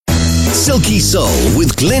Silky Soul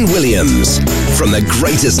with Lenny Williams. From the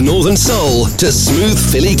greatest northern soul to smooth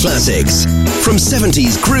Philly classics. From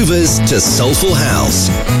 70's groovers to soulful house.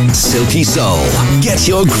 Silky Soul. Get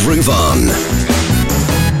your groove on.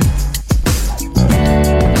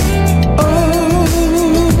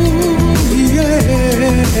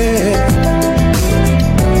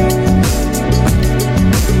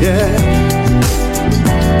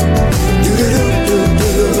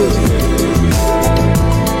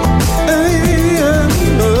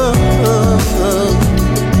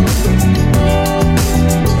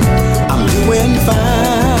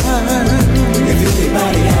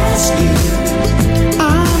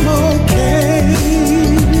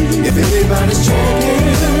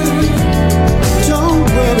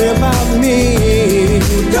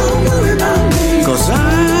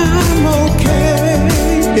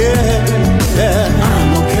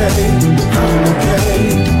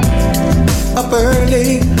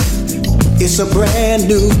 It's a brand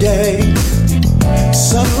new day,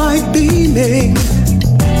 sunlight beaming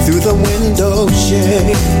through the window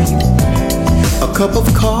shade. A cup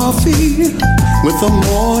of coffee with a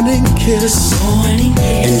morning kiss.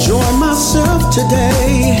 Enjoy myself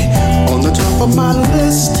today on the top of my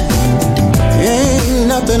list. Ain't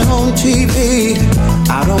nothing on TV,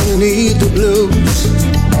 I don't need the blues.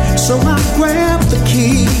 So I grab the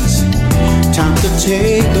keys, time to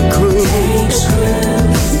take a cruise.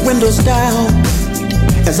 Windows down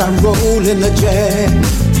as I roll in the Jag.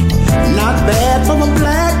 Not bad from a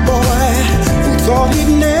black boy who thought he'd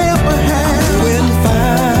never have. Doing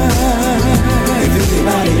fine. If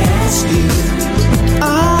anybody asks you,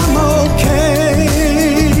 I'm okay.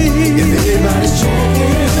 If anybody's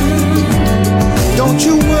checking, don't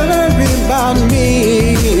you worry about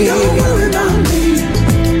me. Don't worry about me,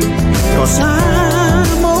 'cause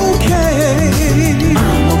I'm okay.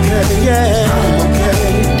 I'm okay, yeah, I'm okay.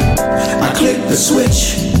 I click the switch,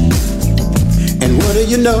 and what do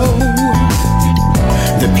you know?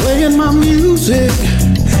 They're playing my music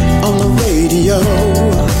on the radio.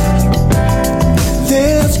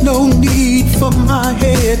 There's no need for my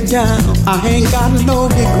head down, I ain't got no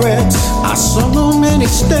regrets. I sung on many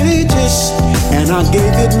stages, and I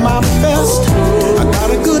gave it my best. I got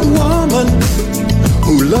a good woman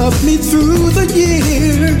who loved me through the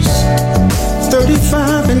years,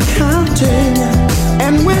 35 and counting,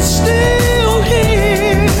 and we're still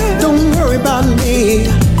here. Don't worry about me,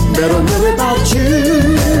 better worry about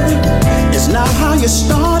you. It's not how you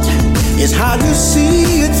start, it's how you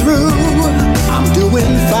see it through. I'm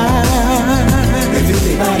doing fine. If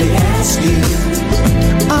anybody asks you,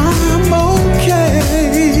 I'm okay.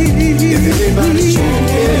 If anybody's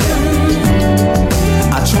checking,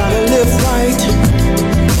 I try to live right,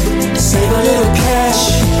 save a little cash,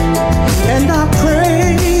 and I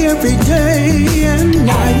pray every day and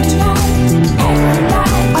night.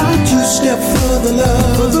 I two-step for the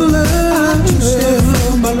love, I two-step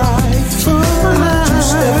for my life, I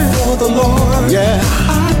two-step for the Lord, yeah.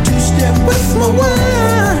 I two-step with my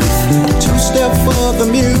wife, two-step for the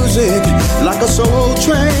music, like a soul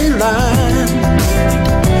train line.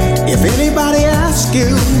 If anybody asks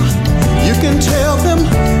you, you can tell them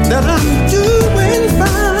that I'm doing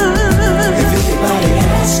fine. If anybody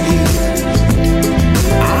asks you,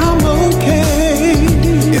 I'm okay.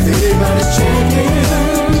 If anybody's checking,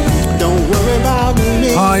 don't worry about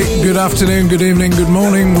me. Hi, good afternoon, good evening, good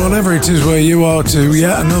morning, whatever it is where you are, to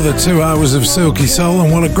yet another 2 hours of Silky Soul.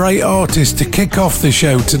 And what a great artist to kick off the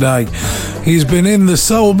show today. He's been in the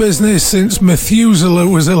soul business since Methuselah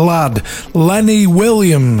was a lad. Lenny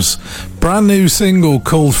Williams, brand new single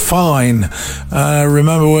called Fine.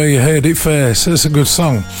 Remember where you heard it first. That's a good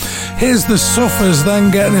song. Here's the Suffers then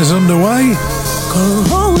getting us underway.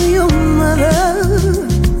 Call your mother,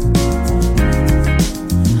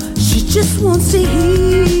 she just wants to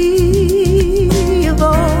hear your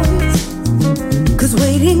voice, 'cause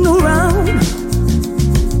waiting around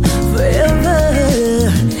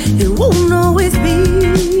forever, it won't always be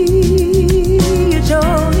your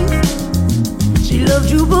choice. She loved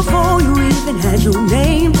you before you even had your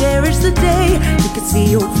name. Cherish the day you could see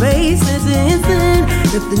your face as instant,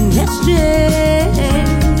 nothing has changed.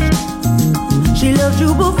 She loved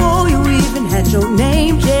you before you even had your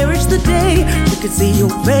name. Cherish the day you could see your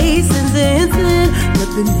face as instant,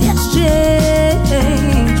 nothing has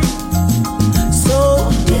changed. So,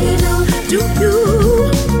 do you know, do you?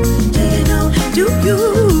 Do you know, do you?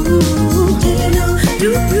 Do you know, do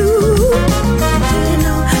you? Do you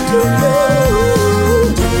know, do you?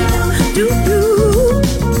 Do you know, do you?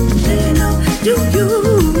 Do you know, do you?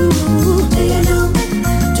 Do you know,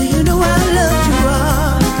 do you know I love you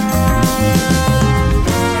all?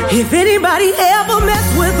 If anybody ever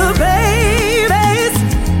messed with her, baby,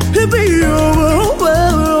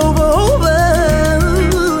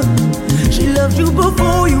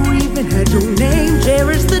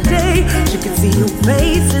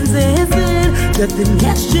 nothing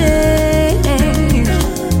has changed.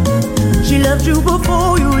 She loved you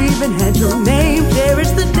before you even had your name. Cherish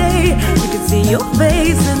the day we could see your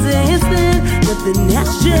face since the instant. Nothing has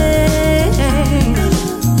changed.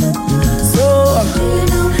 So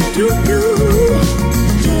do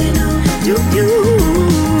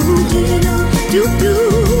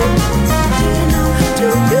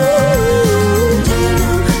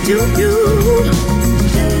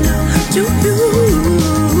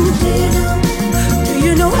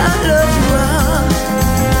you know I love you?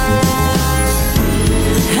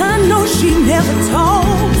 I know she never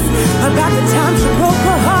talks about the time she broke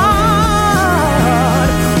her heart.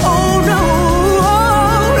 Oh no,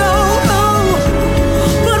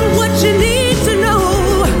 but what you need to know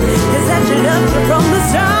is that you loved her from the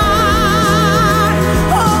start.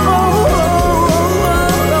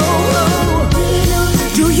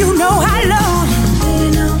 Do you know how love?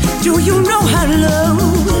 Do you know how love?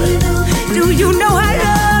 Do you know how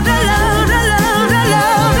love?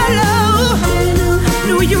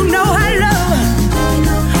 Do you know how love?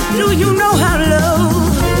 Do you know how love?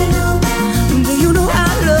 Do you know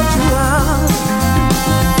how love you are?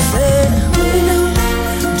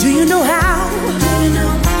 Do you know how?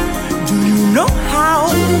 Do you know how?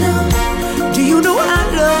 Do you know how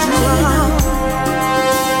love you are?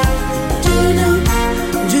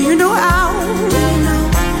 Do you know how?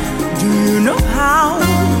 Do you know how?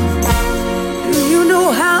 Do you know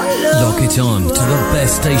how love? Lock it on to the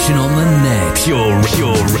best station on the net.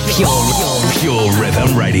 Pure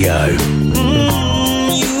Rhythm Radio.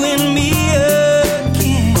 You and me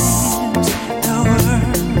against the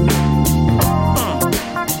world.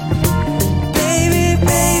 Baby,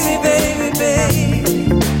 baby, baby, baby.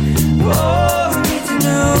 All I need to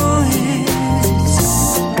know is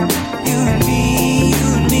you and me, you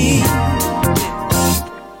and me.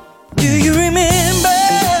 Do you remember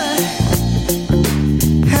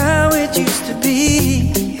how it used to be?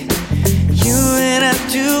 You and I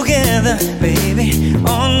together, baby,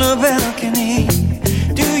 on the balcony.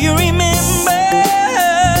 Do you remember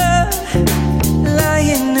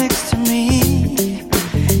lying next to me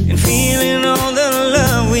and feeling all the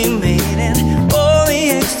love we made and all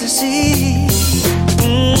the ecstasy?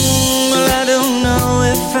 Well, I don't know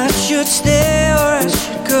if I should stay or I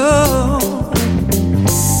should go,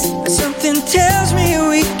 but something tells me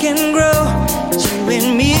we can grow. It's you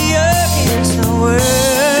and me against the world.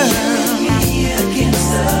 Against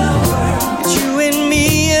the world, you and me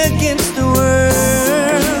against the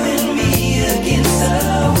world, you and me against the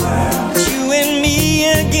world, you and me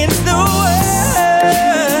against the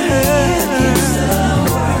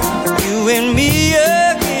world, you and me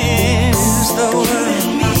against the world.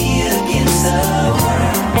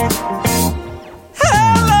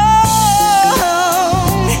 How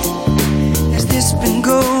long has this been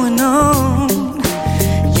going on?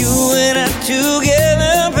 You and I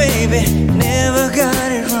together, baby, never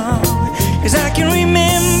got it wrong. 'Cause I can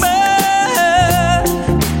remember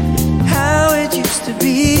how it used to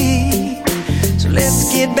be. So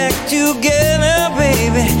let's get back together,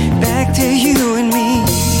 baby, back to you and me.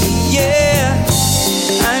 Yeah,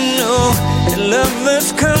 I know that lovers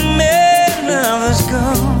come and lovers go,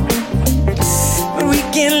 but we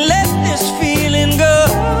can't let this feeling go.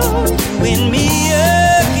 You and me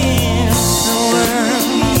against the world,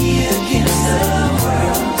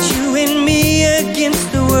 you and me against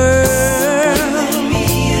the world.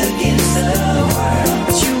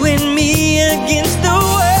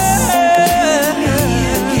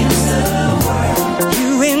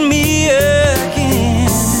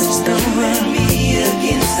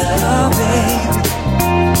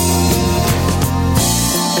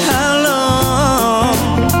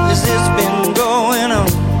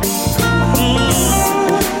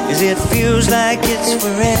 It feels like it's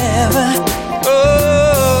forever.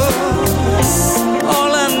 Oh,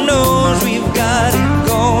 all I know is we've got it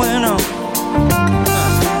going on.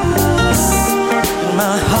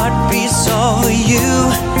 My heart beats all for you,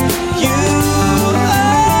 you.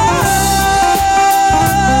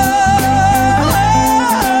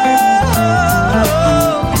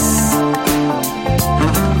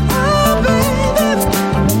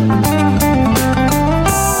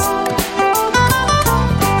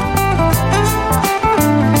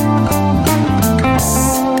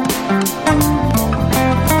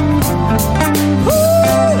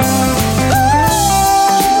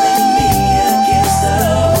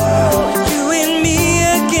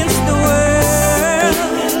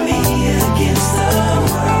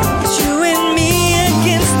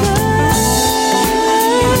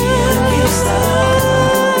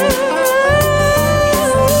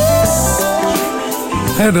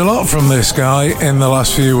 Heard a lot from this guy in the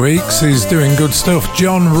last few weeks. He's doing good stuff.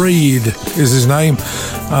 John Reed is his name.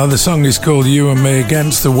 The song is called You and Me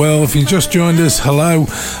Against the World. If you just joined us, hello.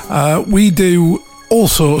 We do all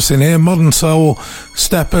sorts in here. Modern soul,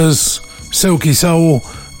 steppers, silky soul,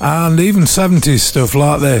 and even 70s stuff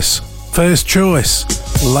like this. First choice,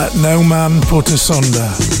 Let No Man Put Us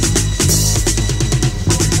Under.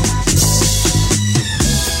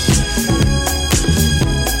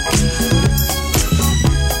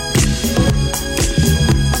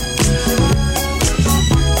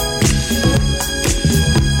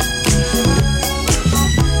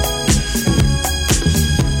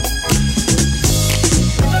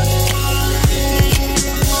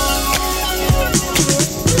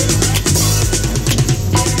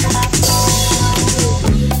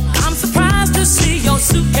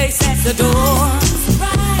 The door.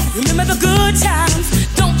 Remember the good times,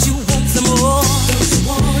 don't you want some more?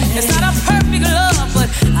 It's not a perfect love, but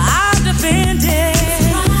I'll defend it,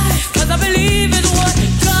 'cause I believe it's what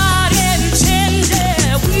God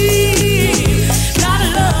intended. We gotta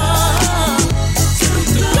love the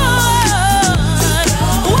good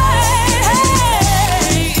way.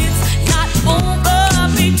 It's not over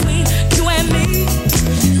between you and me.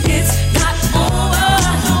 It's not over.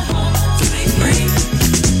 I don't want to be free.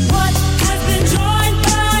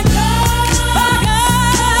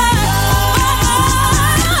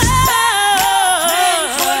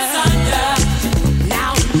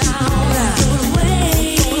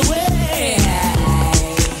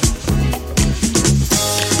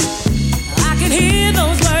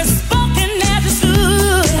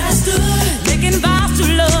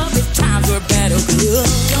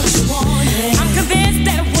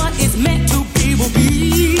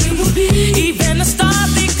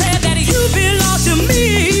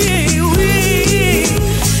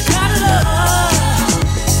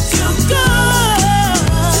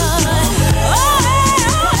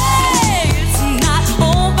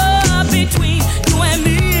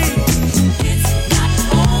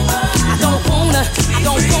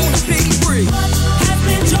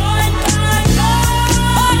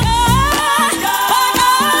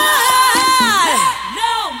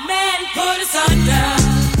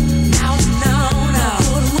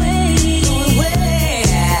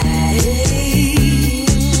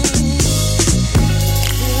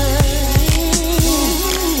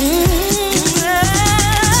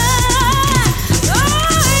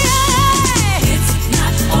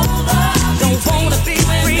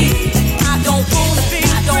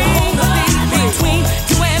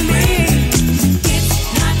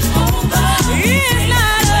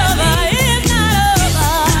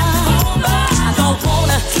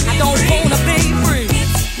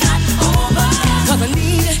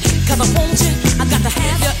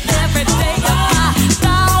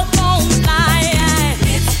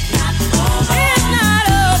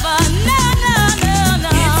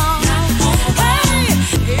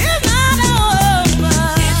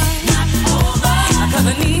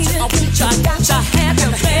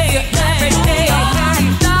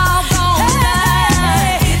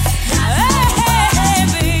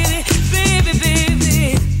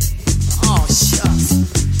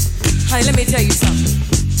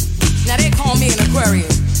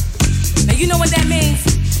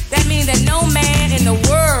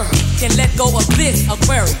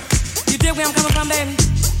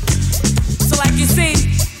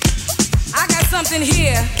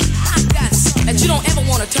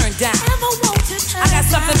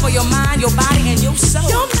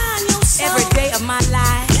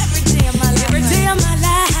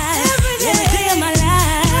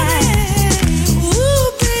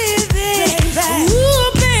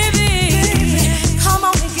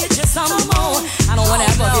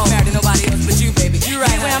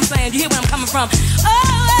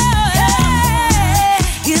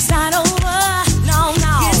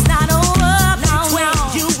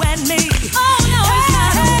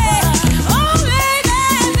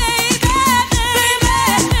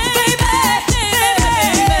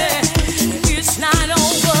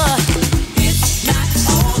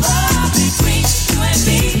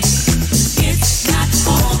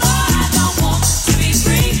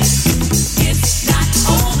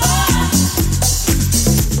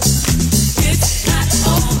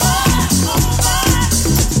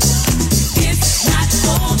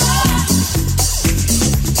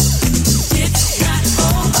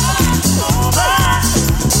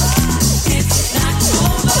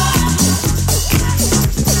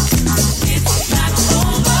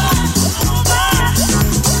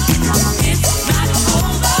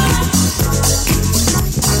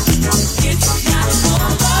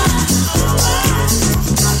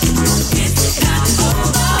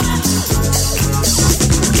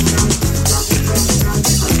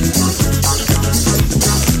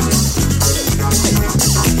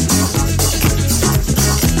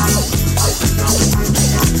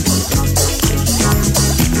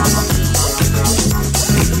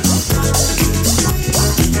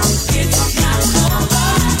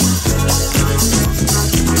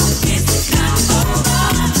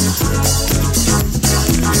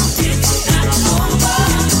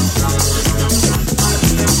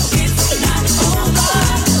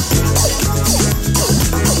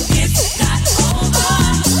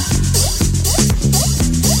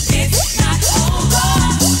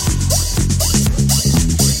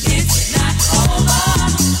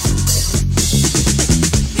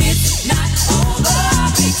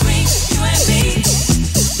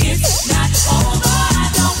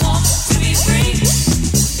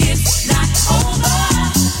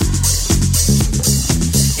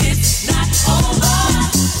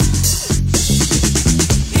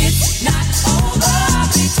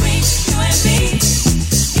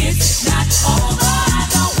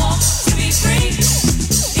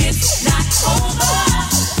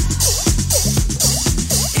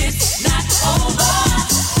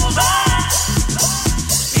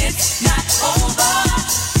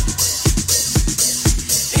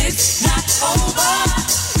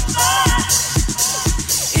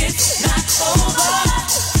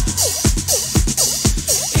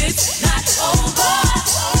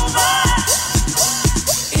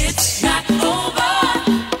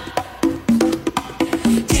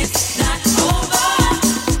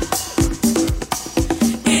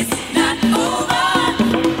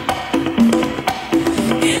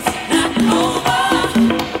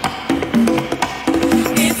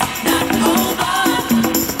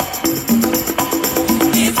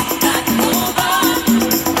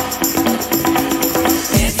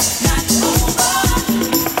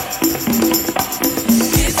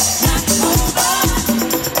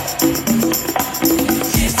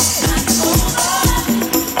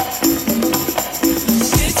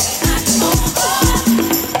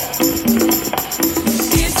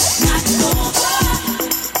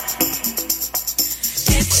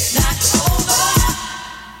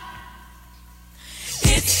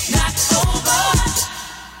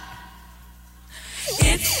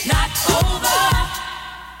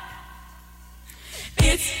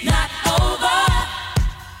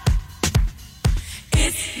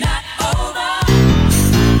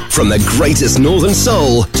 From the greatest northern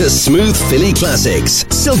soul to smooth Philly classics.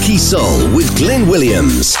 Silky Soul with Glenn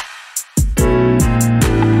Williams.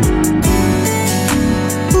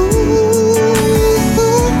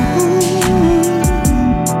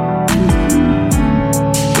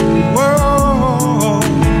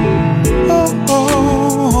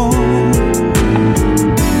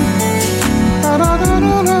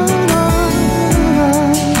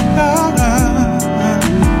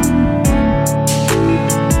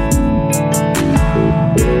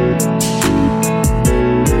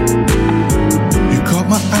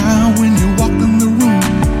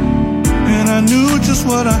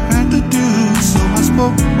 What I had to do, so I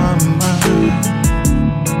spoke my mind.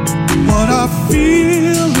 What I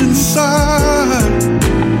feel inside.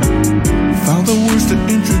 Found the words to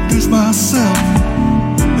introduce myself,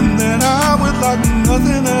 and then I would like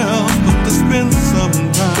nothing else but to spend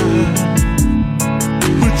some time.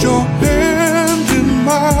 Put your hand in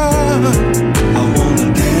mine. I wanna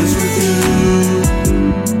dance with you,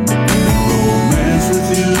 romance with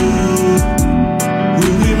you.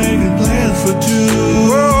 We'll be making plans for two.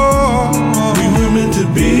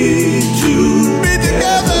 Be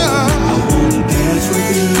together. I wanna dance with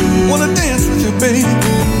you. Wanna dance with you, baby.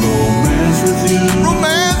 Romance with you.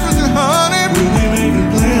 Romance with you, honey. We'll be making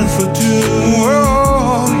plans for two.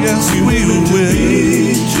 Oh, yes, we will.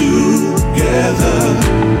 Be together.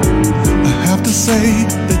 I have to say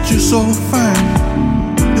that you're so fine.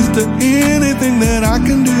 Is there anything that I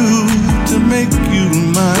can do to make you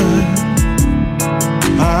mine?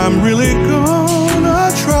 I'm really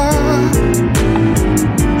gonna try.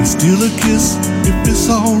 Steal a kiss if it's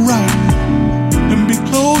alright, and be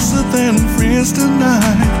closer than friends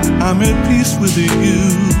tonight. I'm at peace with you,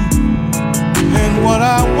 and what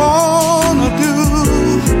I wanna do,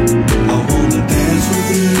 I wanna dance with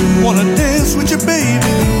you. Wanna dance with you,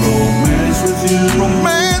 baby. Romance with you.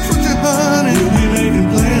 Romance with you, honey. We'll be making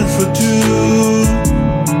plans for two.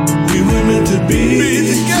 We were meant to be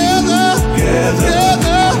together. Together.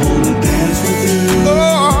 I wanna dance with you.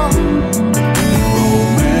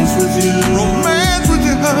 Romance with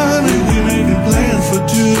you, honey. We making plans for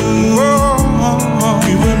two.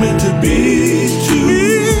 We were meant to be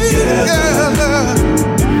together.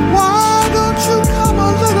 Why don't you come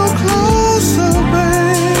a little closer,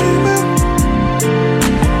 baby?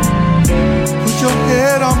 Put your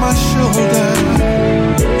head on my shoulder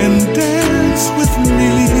and dance with me.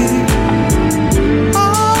 I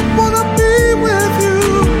wanna be with you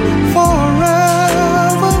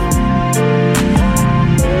forever.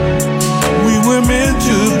 We're meant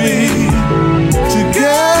to be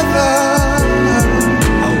together.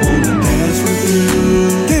 I wanna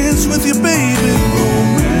dance with you, baby.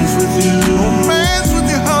 Romance with you, romance with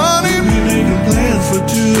you, honey. We making plans for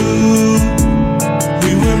two.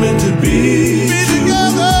 We were meant to be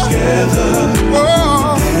together.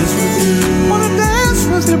 Oh, dance with you. Wanna dance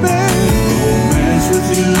with you, baby. Romance with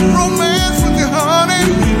you, romance with you, honey.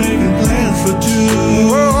 We making plans for two.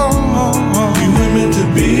 Oh, we were meant to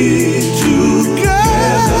be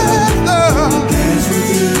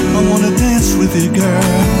with you, girl.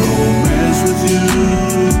 Romance with you.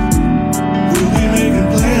 We'll be making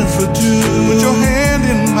plans for two. Put your hand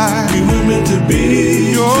in mine. We were meant to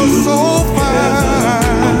be. You're so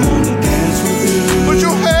fine. I wanna dance with you. Put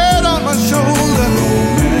your head on my shoulder.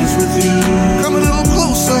 Romance with you. Come a little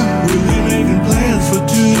closer. We'll be making plans for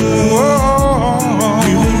two. Oh,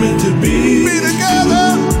 we were meant to be together.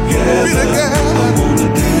 Be together. I wanna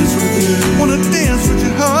dance with you. Wanna dance with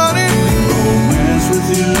you, honey. Romance with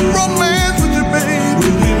you. Romance.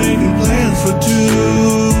 We'll be making plans for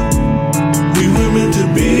two. We were meant to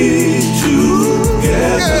be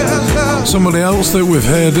together. Somebody else that we've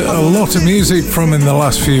heard a lot of music from in the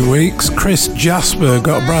last few weeks, Chris Jasper,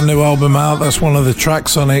 got a brand new album out. That's one of the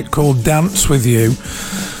tracks on it called Dance With You.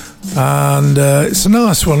 And it's a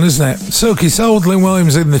nice one, isn't it? Silky Soul, Lenny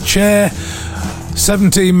Williams in the chair.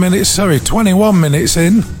 21 minutes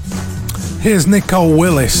in. Here's Nicole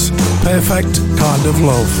Willis, Perfect Kind of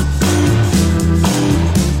Love.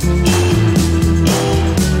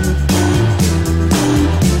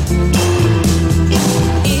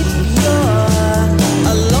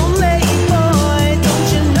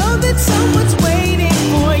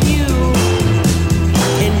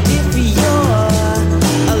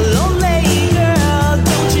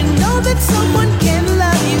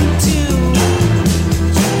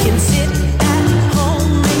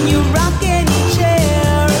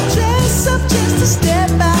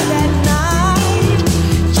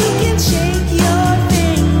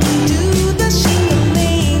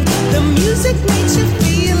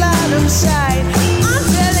 I'm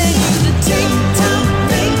telling you to take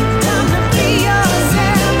time to be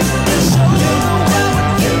yourself.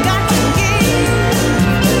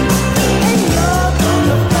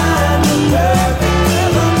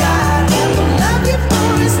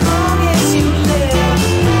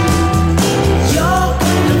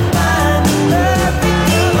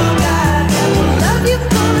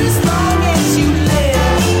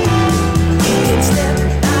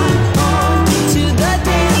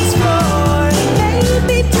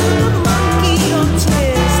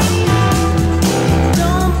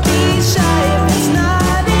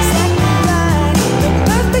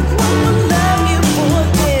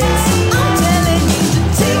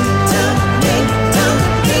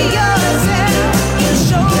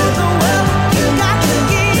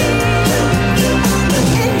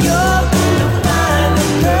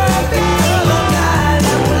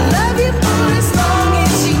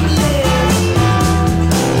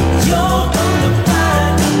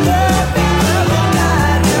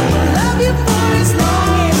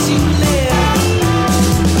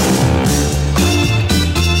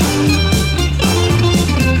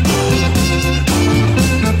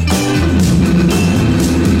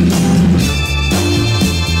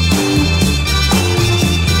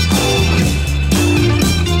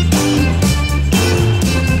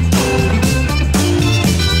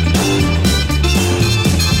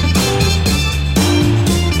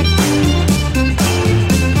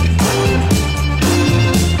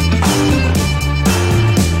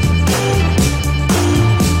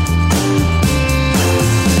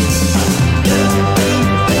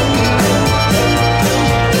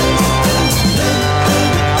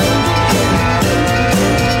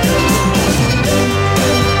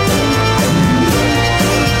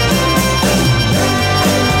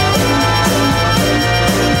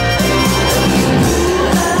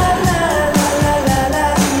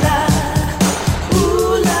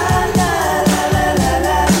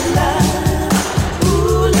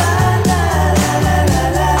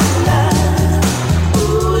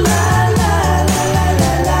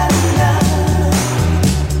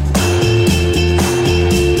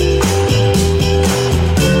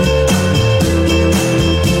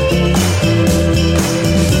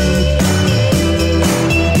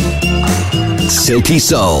 Silky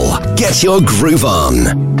Soul. Get your groove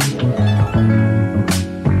on.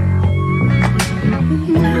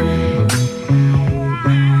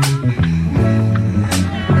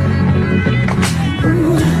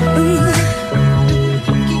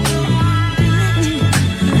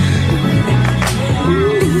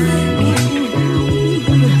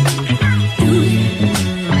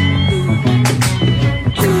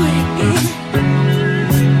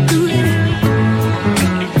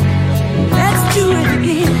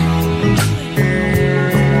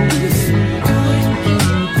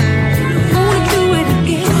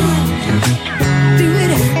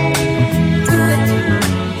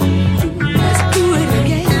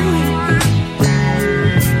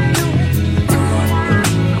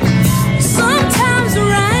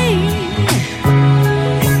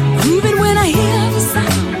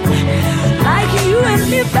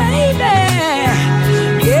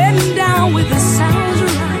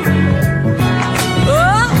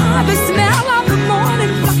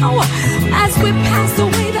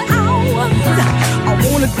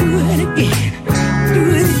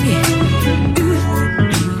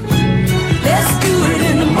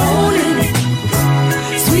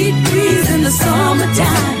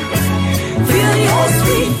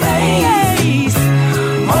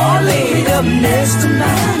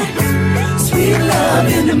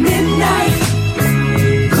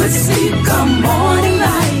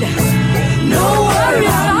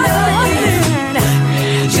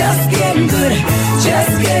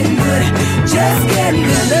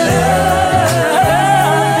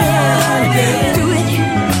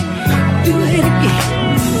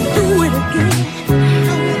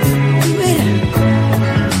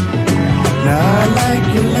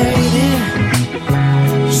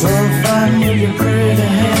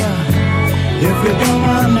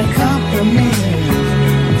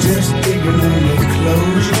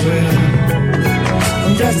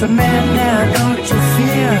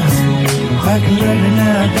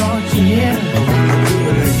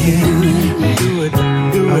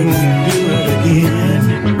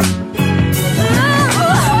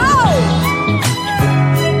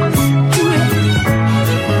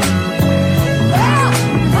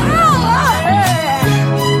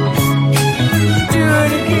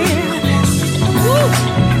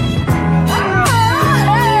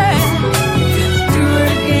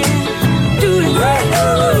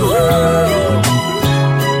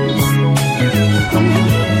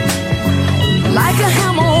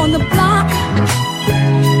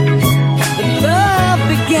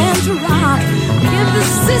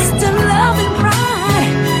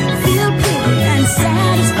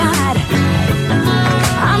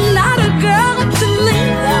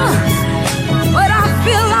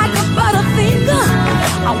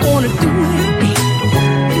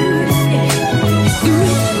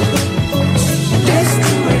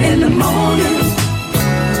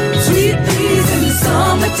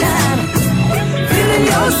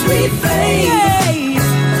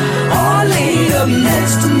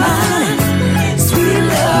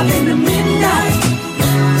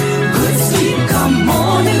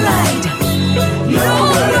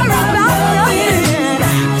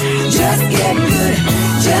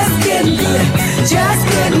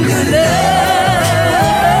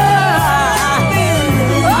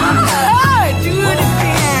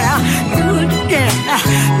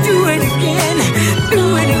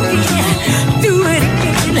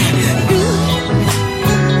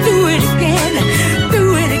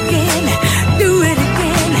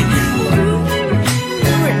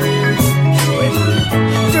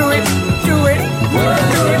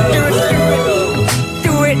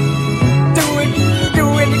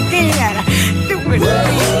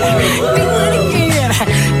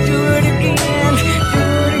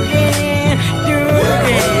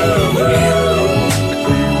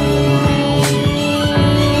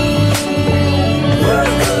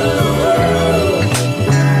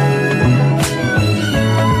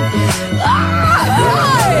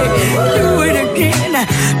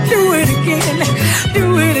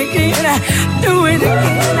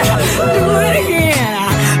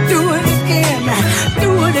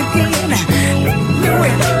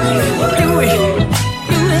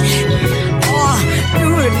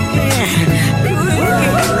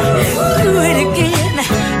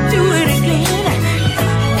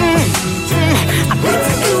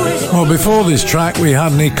 Before this track we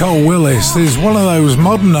had Nicole Willis. There's one of those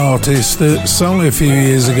modern artists that's only a few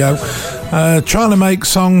years ago trying to make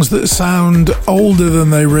songs that sound older than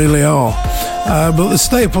they really are. But the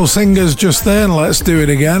staple singer's just there, and Let's Do It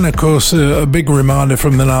Again, of course, a big reminder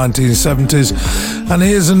from the 1970s. And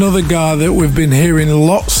here's another guy that we've been hearing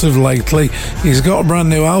lots of lately. He's got a brand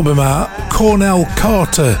new album out, Cornell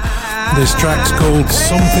Carter. This track's called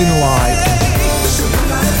Something Like.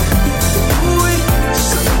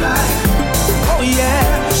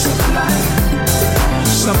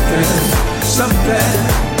 Something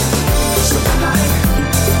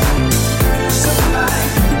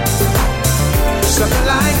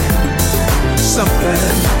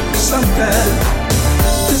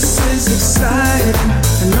This is exciting.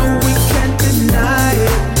 I know we can't deny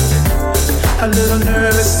it. A little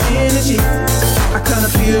nervous energy I kinda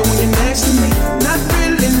feel when you're next to me. Not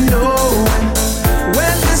really knowing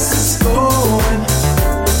where this is going,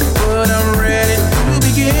 but I'm ready to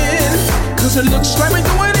begin. 'Cause it looks like we're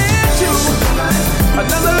going into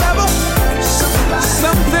another level.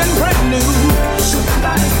 Something brand new.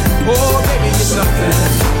 Oh baby, you're something.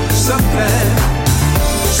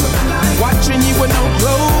 Watching you with no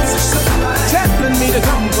clothes, telling me to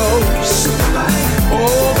come close.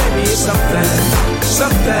 Oh baby, it's something.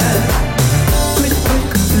 Click,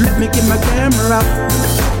 let me get my camera out.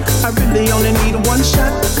 I really only need one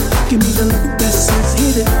shot. Give me the look that says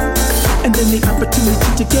hit it, and then the opportunity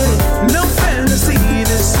to get it. No fantasy,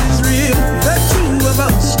 this is real. The two of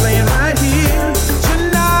us laying right here.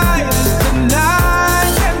 Tonight is the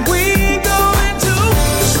night that we go into.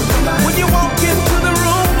 When you walk into the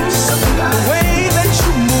room, the way that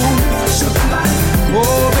you move.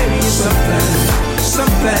 Oh baby, it's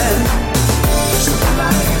something.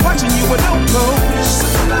 Watching you with no clothes,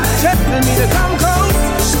 telling me to come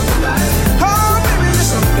close. Oh baby, it's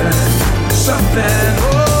something.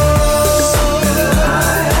 Oh,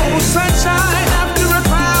 sunshine after a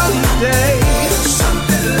cloudy day.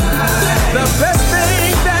 The best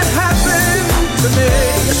thing that happened to me.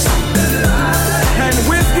 And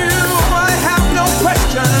with you I have no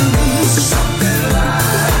questions.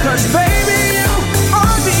 'Cause baby, you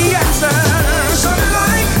are the answer. Something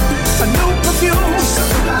like a new perfume.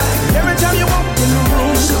 Every time you walk in the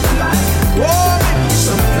room. Oh baby,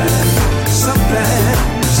 something.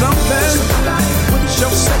 With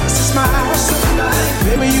your sexy smile.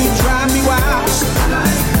 Baby, you drive me wild.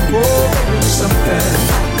 Oh baby, something.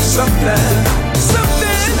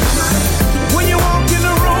 When you walk in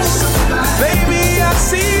the room, baby, I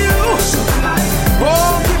see you.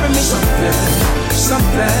 Oh, giving me something.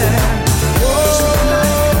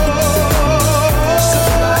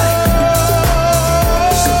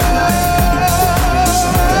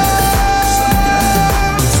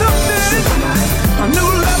 A new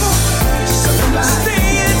level,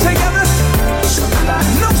 staying together,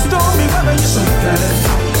 no stormy weather.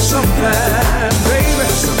 Something, baby,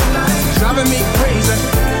 driving me crazy.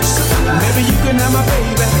 Maybe you can have my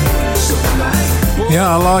baby. Yeah,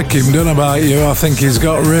 I like him, don't know about you. I think he's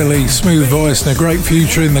got a really smooth voice and a great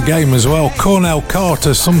future in the game as well. Cornell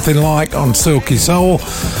Carter, Something Like, on Silky Soul.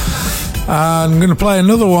 And I'm going to play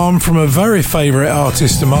another one from a very favourite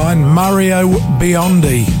artist of mine, Mario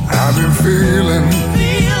Biondi. I've been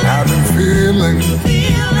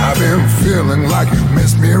feeling like you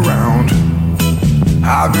missed me around.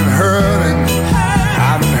 I've been hurting,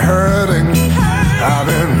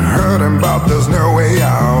 but there's no way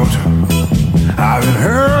out. I've been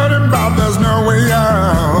hurting, but there's no way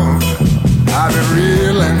out. I've been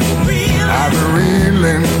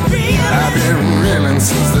reeling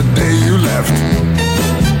since the day you left.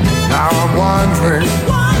 Now I'm wondering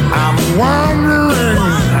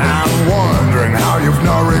how you've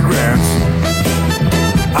no regrets.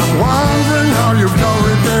 I'm wondering how you've no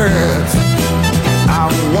regrets.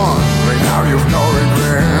 I'm wondering how you've no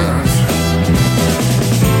regrets.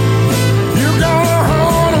 You gotta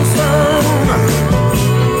hold on firm.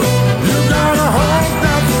 You gotta hold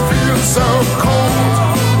that feels so cold.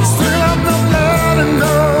 Still I'm not letting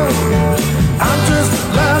go. I'm just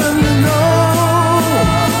letting you know.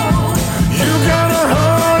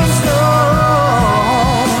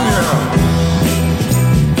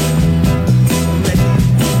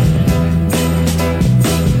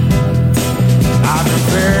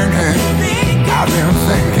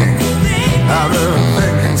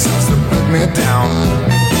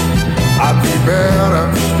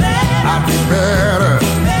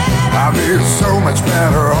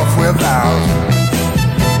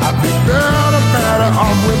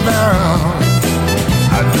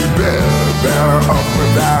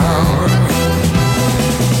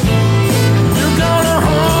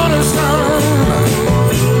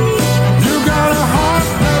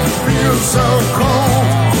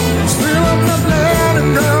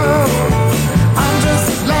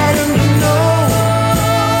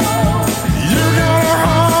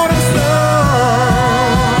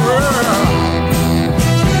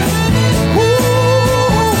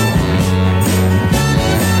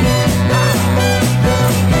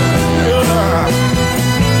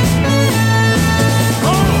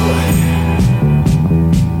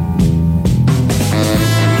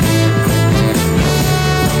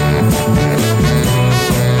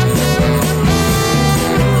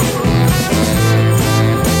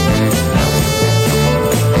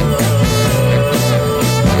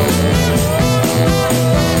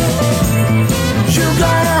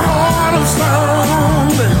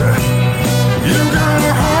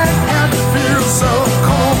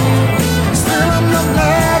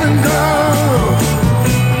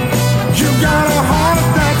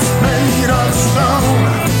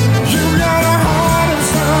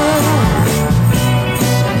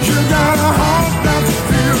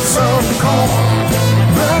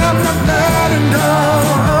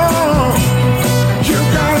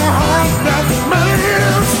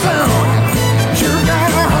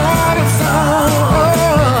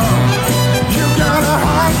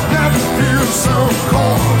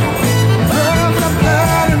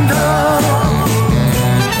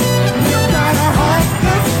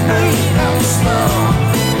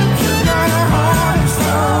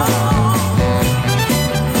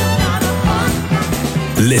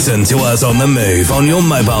 Listen to us on the move on your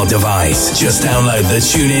mobile device. Just download the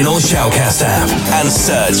TuneIn or Shoutcast app and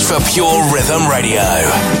search for Pure Rhythm Radio.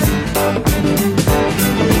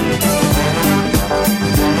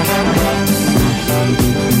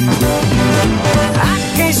 I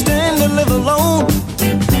can't stand to live alone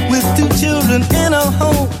with two children in a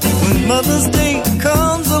home. When Mother's Day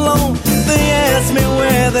comes along, they ask me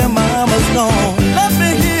where their mama's gone. Let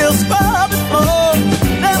me hear scrub before,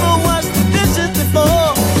 never washed the dishes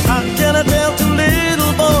before. How can I tell two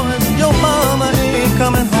little boys your mama ain't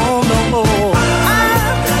coming home no more?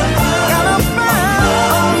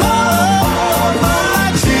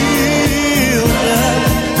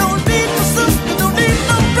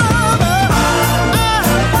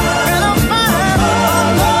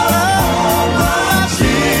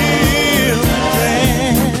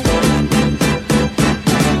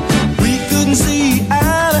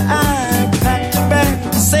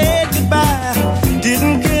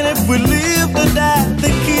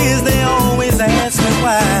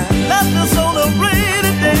 Left us on a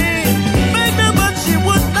rainy day, begged her but she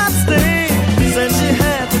would not stay. Said she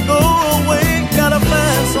had to go away, gotta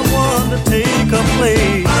find someone to take her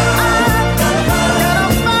place.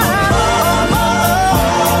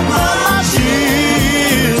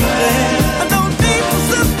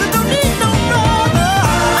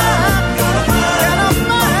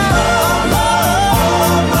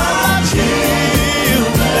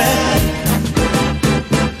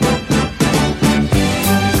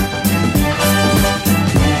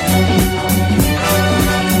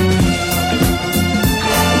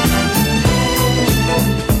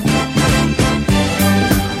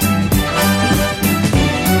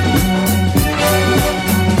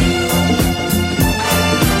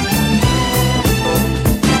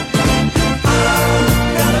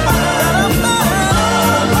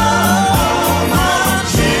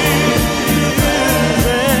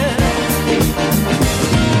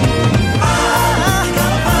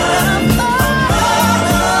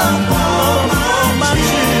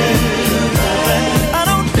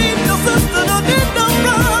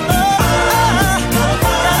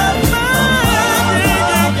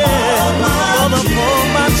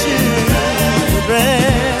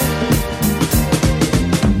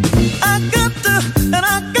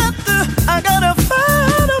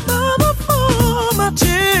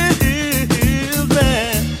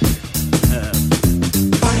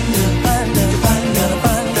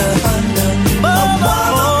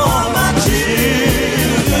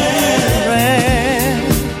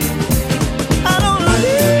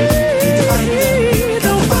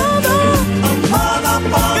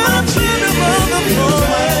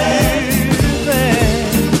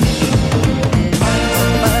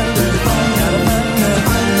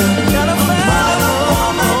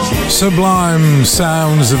 Sublime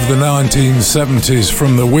sounds of the 1970s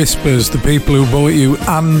from the Whispers, The People Who Bought You,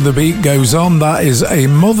 and The Beat Goes On. That is A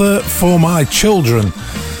Mother for My Children.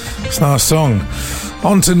 It's a nice song.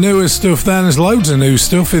 On to newer stuff then. There's loads of new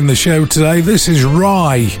stuff in the show today. This is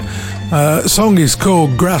Rye. Song is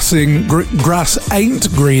called Grass Ain't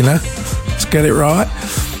Greener. Let's get it right.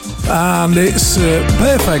 And it's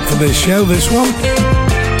perfect for this show, this one.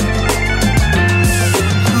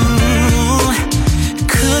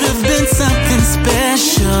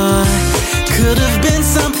 Special, could have been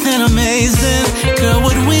something amazing. Girl,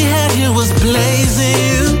 what we had here was blazing,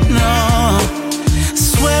 you know.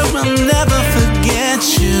 Swear I'll never forget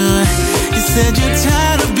you. You said you're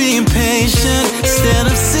tired of being patient. Instead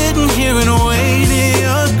of sitting here and waiting,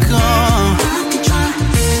 you're gone. I could try to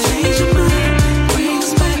change your mind, bring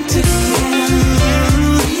us back together.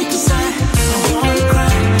 Deep inside, I wanna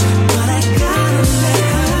cry, but I gotta let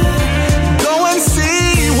her go and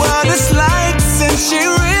see what it's like. She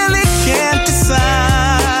really can't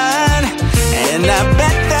decide, and I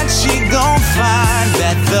bet that she gon' find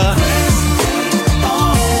that the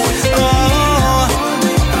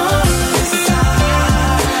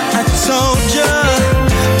I told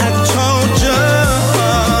you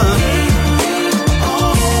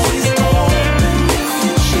always open if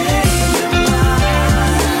you change your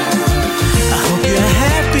mind. I hope you're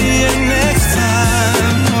happier next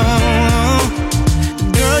time.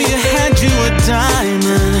 Girl, you had you a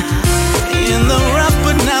diamond in the rough,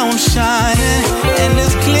 but now I'm shining, and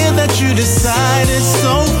it's clear that you decided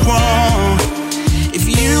so wrong. If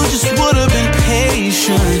you just would have been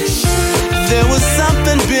patient, there was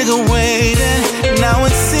something bigger waiting. Now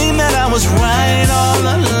it seemed that I was right all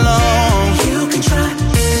along. You can try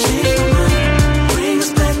to change my mind, bring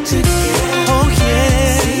us back together. Oh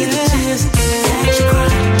yeah, see the tears that you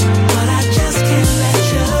cry, but I just can't let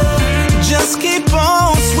you. Just keep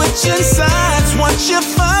on switching sides once you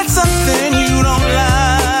find something you don't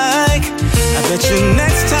like.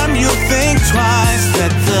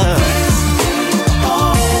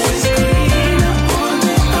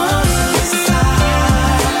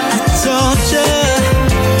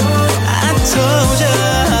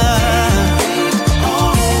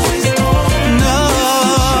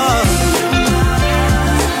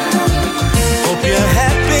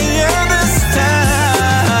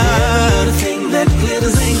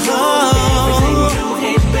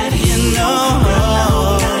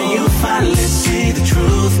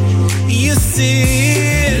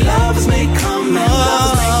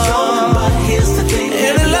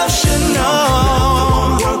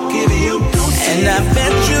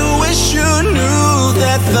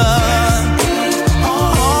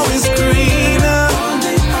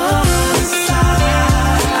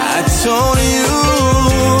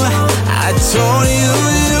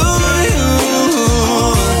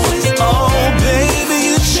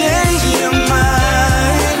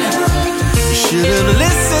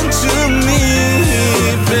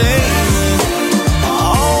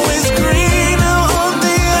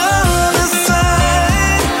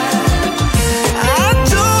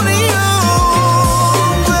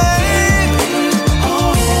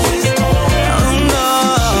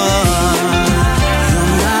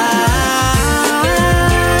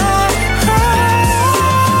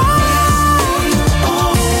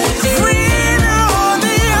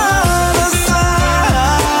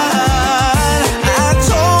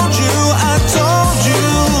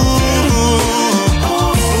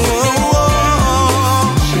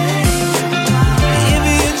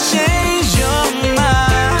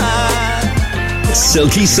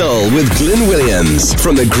 Silky Soul with Glenn Williams.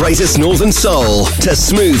 From the greatest northern soul to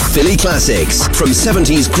smooth Philly classics. From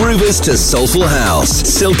 70s groovers to soulful house.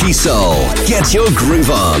 Silky Soul. Get your groove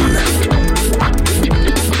on.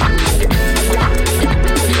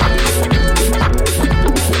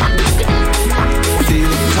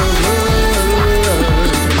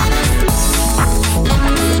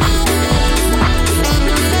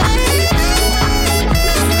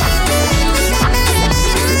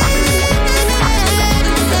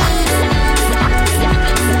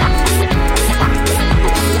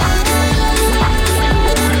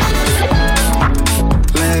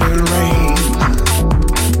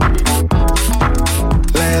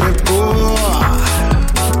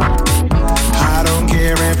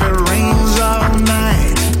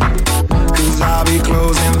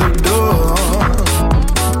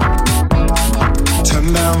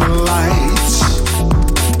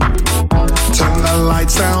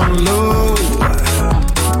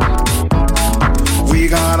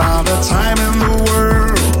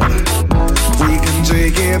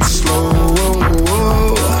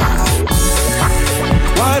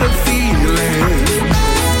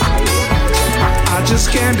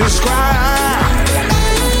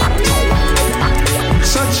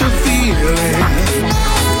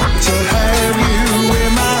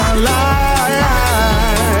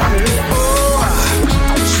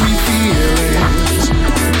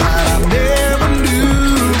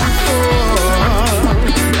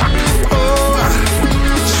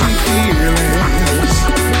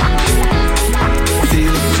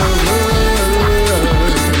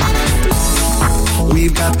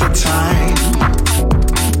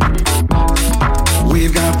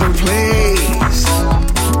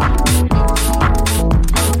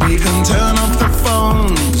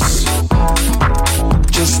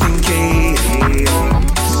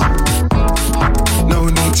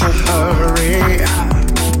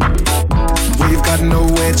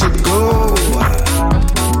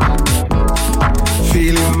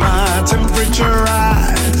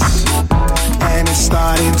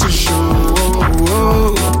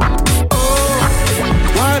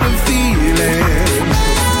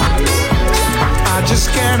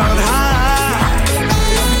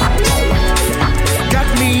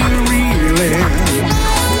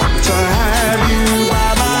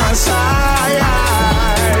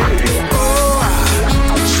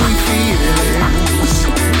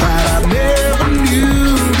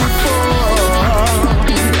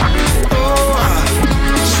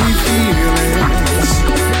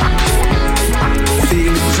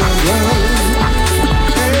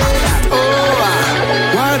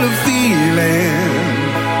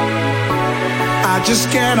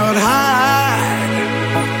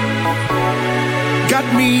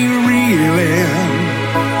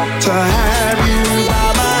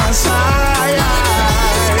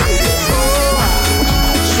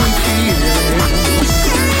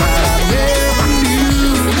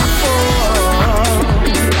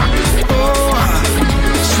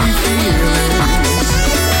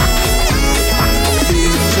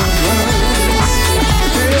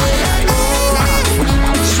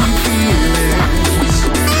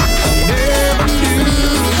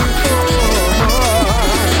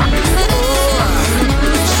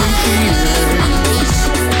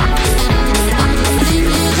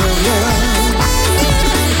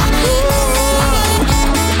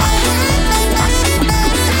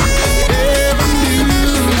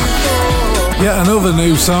 Another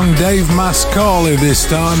new song, Dave Mascali this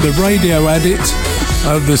time, the radio edit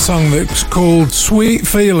of the song that's called Sweet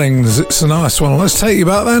Feelings. It's a nice one. Let's take you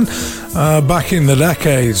back then, back in the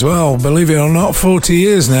decades. Well, believe it or not, 40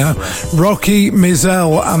 years now. Rocky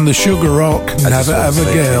Mizell and the Sugar Rock, Never Ever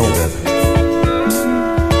Girl.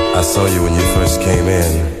 I saw you when you first came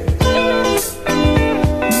in.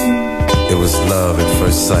 It was love at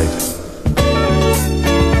first sight.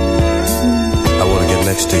 I want to get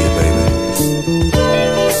next to you, baby.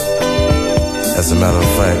 As a matter of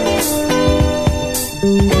fact,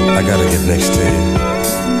 I gotta get next to you.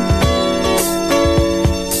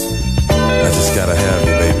 I just gotta have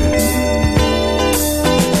you, baby.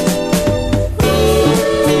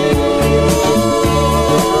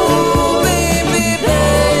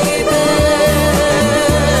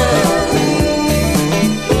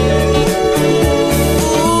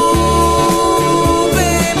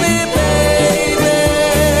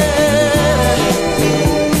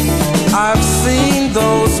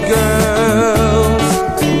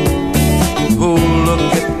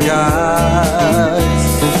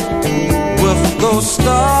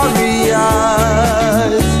 Starry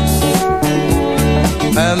eyes,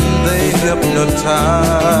 and they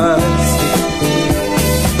hypnotize.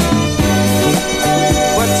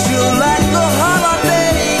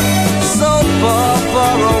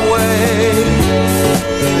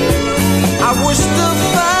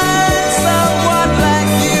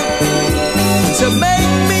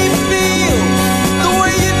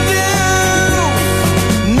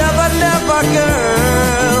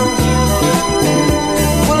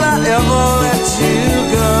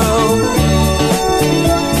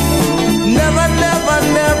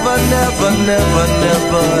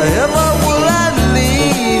 never, ever will I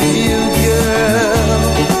leave you, girl.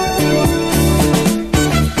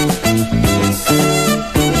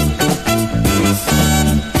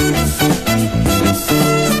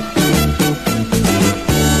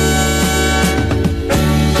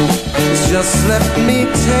 Just let me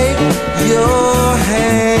take your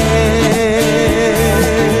hand.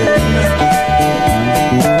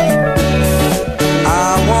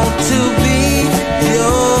 I want to be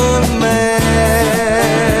your man.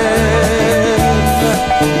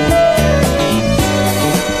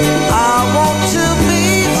 I want to be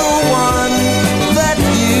the one that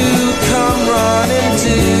you come running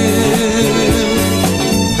to.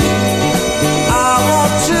 I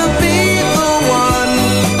want to be the one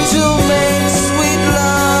to make sweet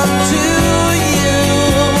love to you.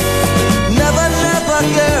 Never, never,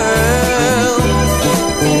 girl,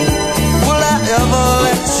 will I ever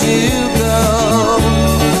let you go.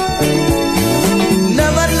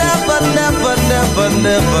 Never, never, never, never,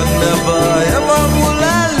 never, never, ever will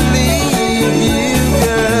I leave you,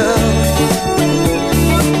 girl.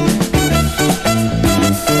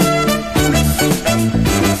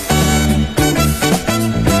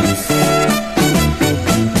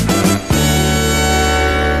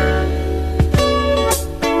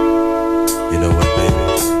 You know what, baby?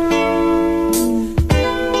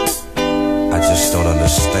 I just don't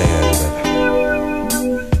understand that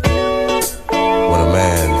when a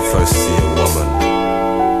man first see a woman,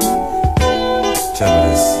 tell me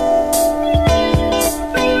this,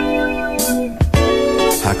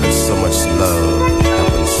 how could so much love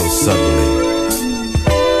happen so suddenly?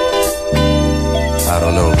 I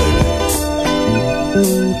don't know, baby,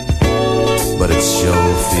 but it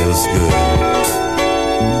sure feels good.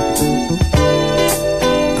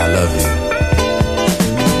 I love you.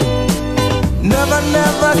 Never,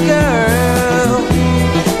 never, girl,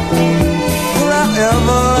 will I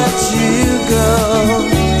ever let you go.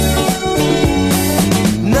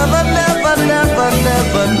 Never, never, never,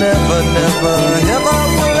 never, never, never, ever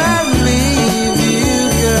will I leave you,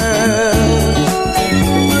 girl.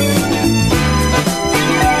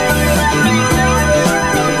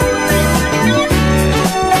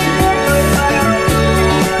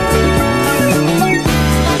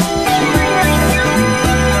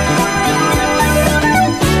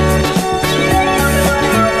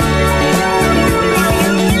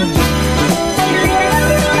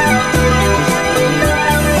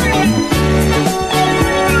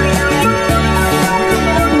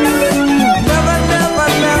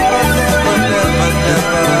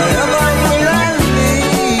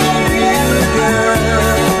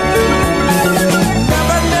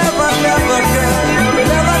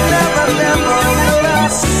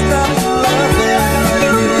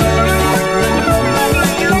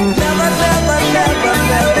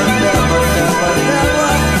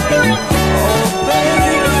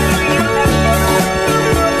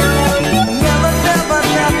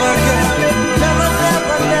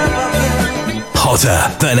 Hotter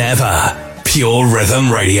than ever. Pure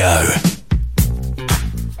Rhythm Radio.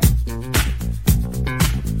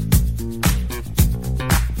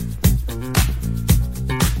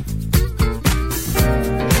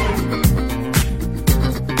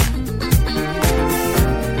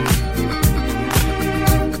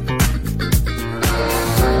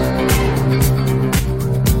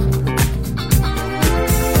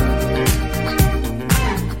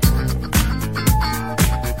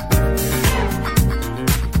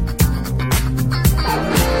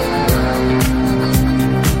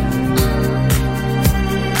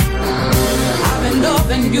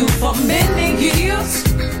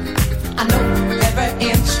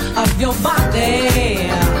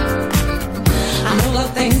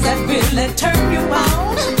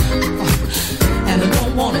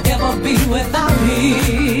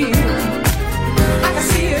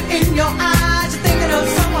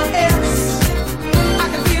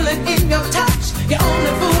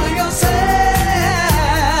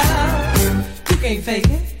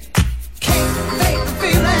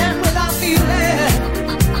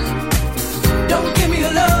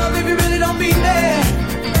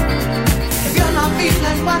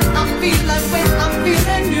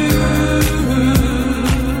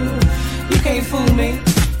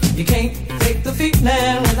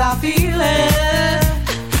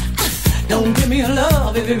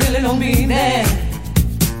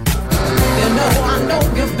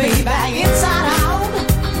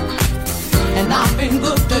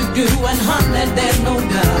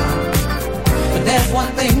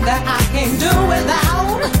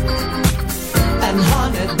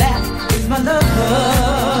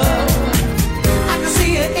 I can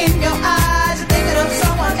see it in your eyes, you're thinking of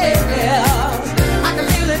someone else. I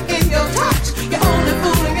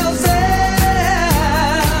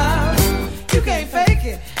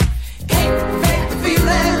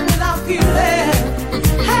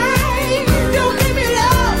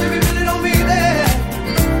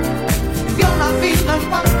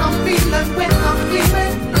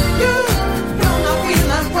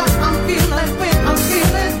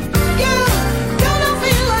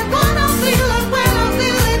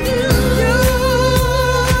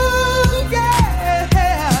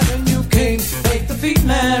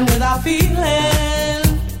feeling.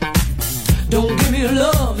 Don't give me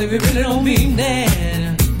love if you really don't mean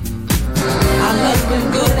that. Our love's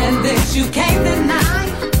been good and this you can't deny.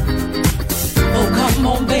 Oh, come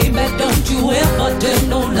on, baby, don't you ever tell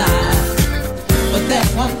no lie. But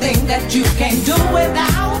there's one thing that you can't do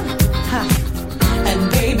without,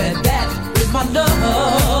 and baby, that is my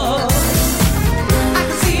love. I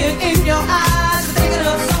can see it in your eyes, thinking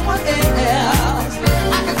of someone else.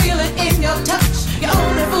 I can feel it in your touch, you're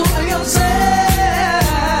only fooling yourself.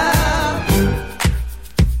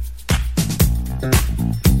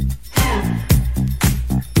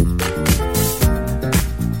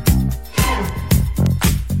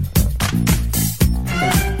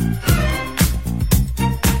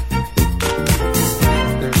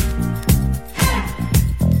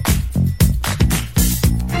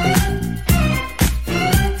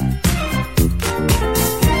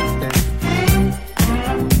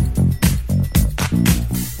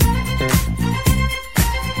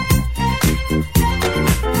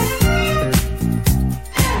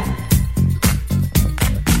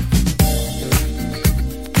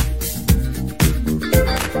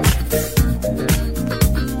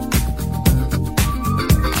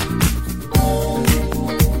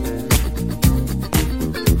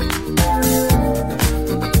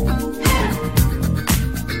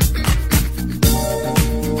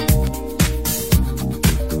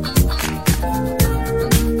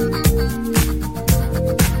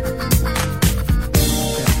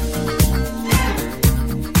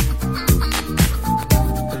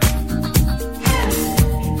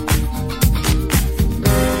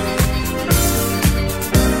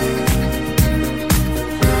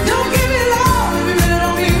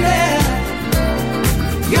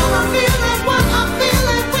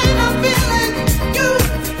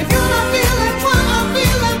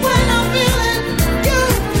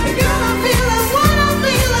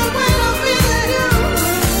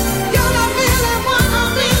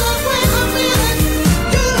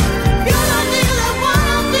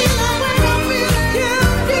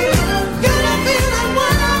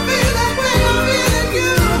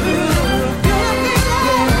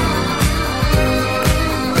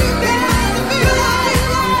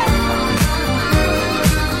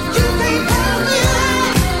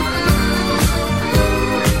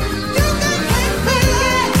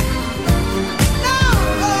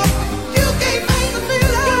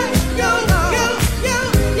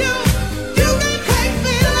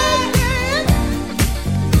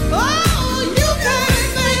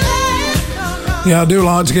 Yeah, I do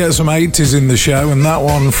like to get some 80s in the show, and that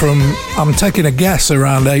one from, I'm taking a guess,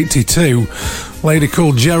 around 82. Lady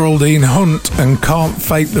called Geraldine Hunt and Can't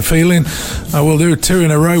Fake the Feeling. We'll do 2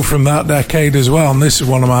 in a row from that decade as well, and this is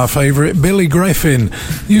one of my favourite. Billy Griffin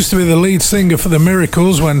used to be the lead singer for the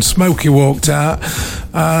Miracles when Smokey walked out,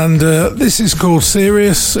 and this is called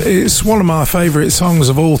Serious. It's one of my favourite songs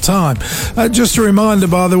of all time. Just a reminder,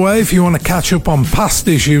 by the way, if you want to catch up on past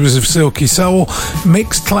issues of Silky Soul,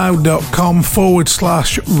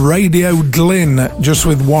 mixcloud.com/Radio Glyn, just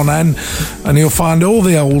with one N, and you'll find all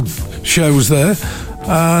the old shows there,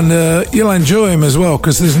 and you'll enjoy them as well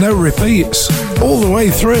because there's no repeats all the way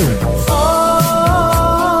through.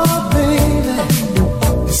 Oh, baby,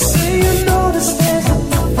 you say you notice there's a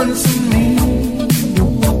difference in me.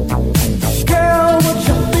 Girl, what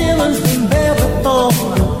your feelings been there before. I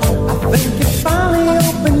think you finally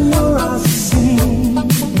open your eyes to see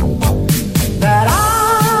that I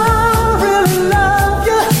really love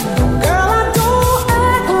you. Girl, I don't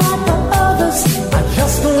act like the others. I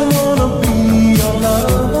just don't wanna be your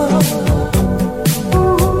lover.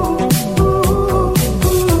 Ooh, ooh,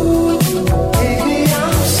 ooh.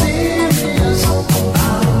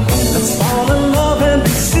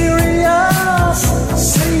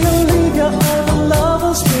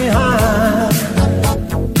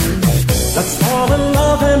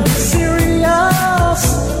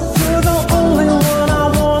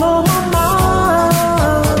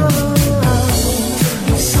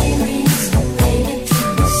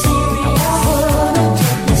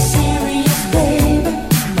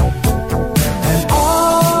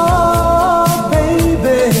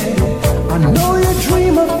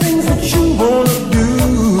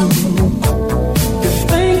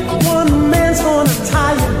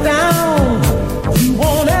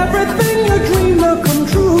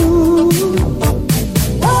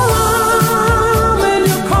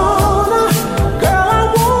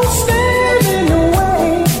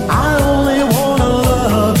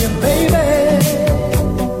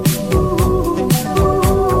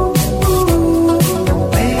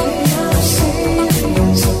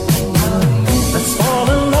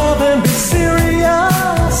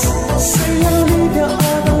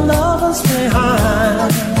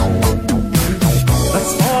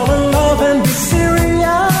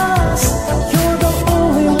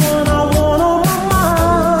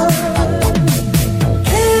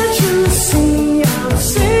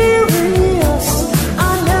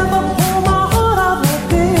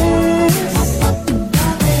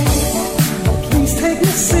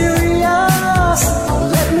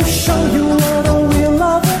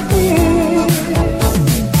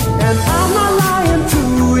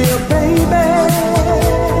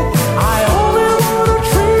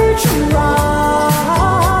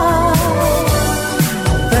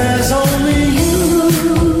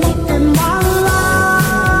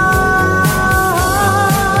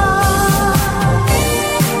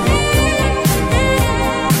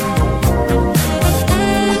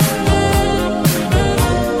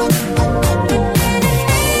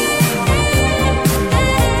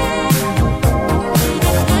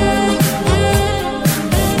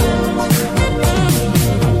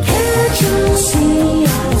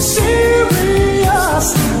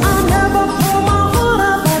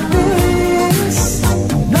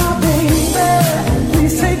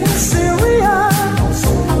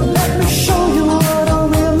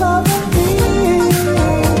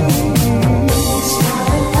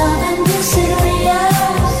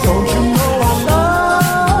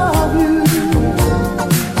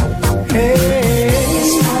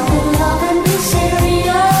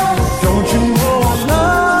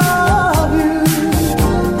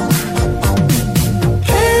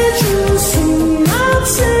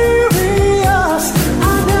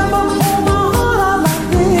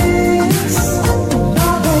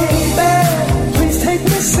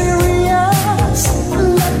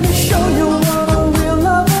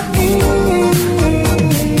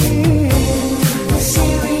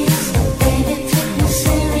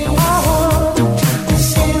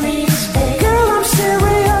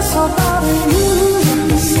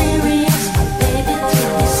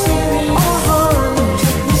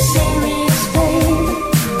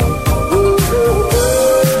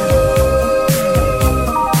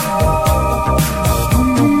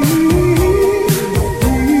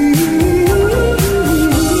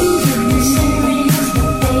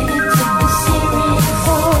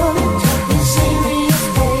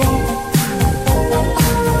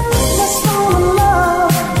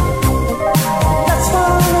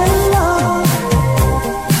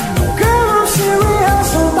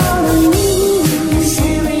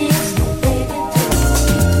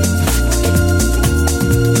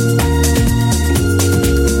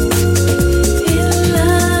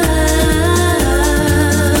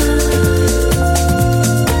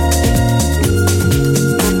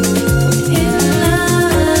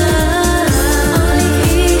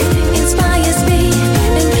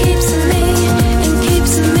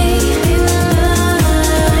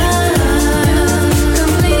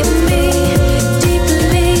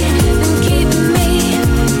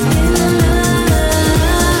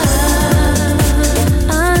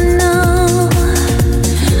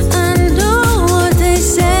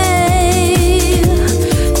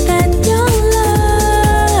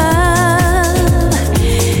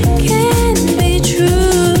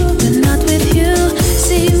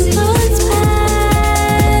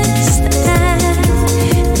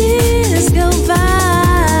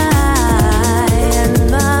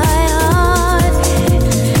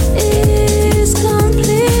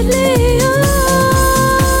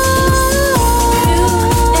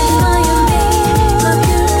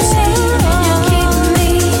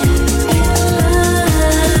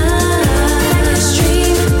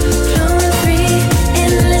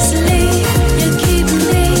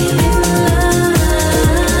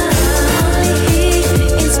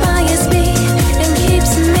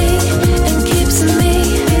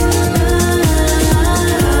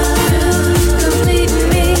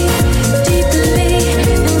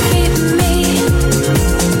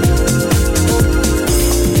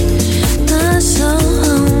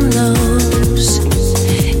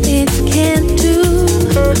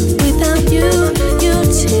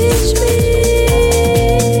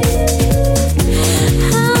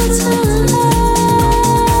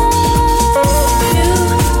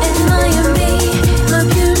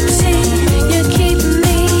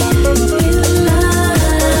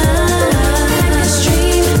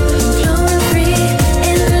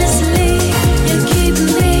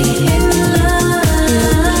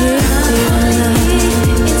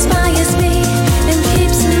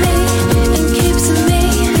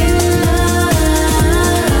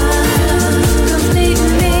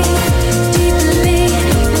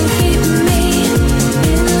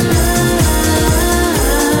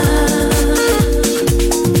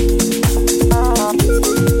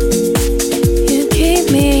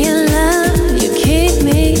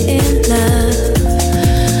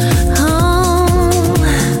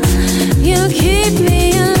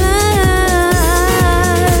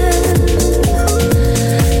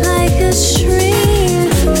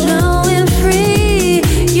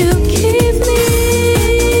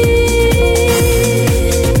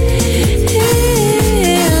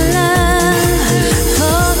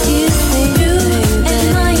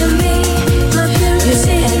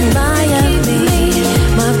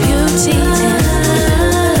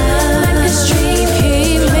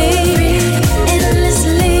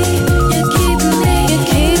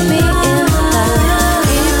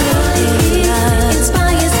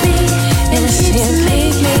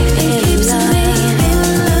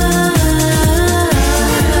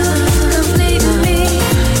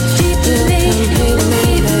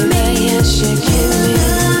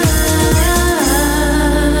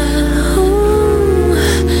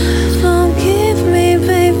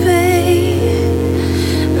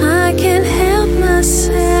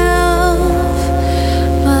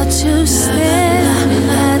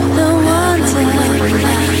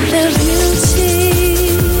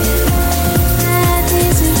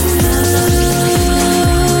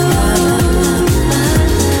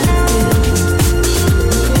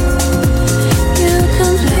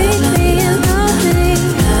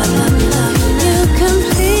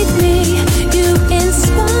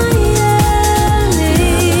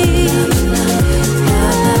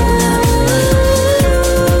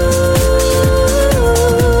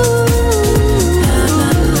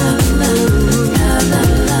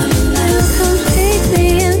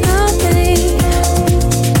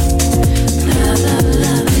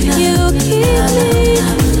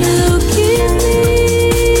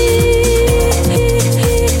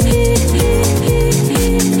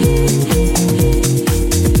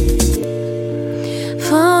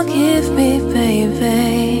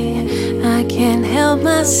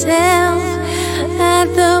 myself at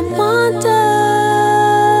the wonder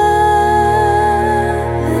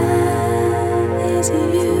that is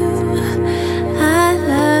you. I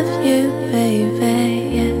love you, baby,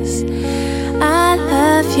 yes. I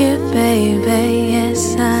love you, baby,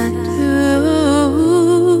 yes I do.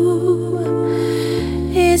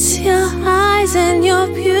 It's your eyes and your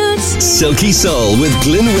beauty. Silky Soul with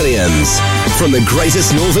Glenn Williams. From the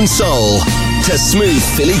greatest northern soul to smooth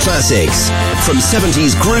Philly classics. From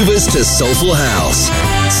 70s groovers to soulful house.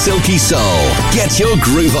 Silky Soul. Get your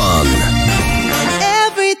groove on.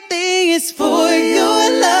 Everything is for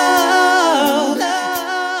your love.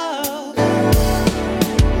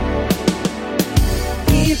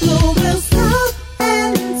 People will stop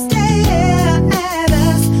and stare at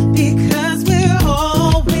us because we're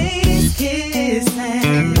always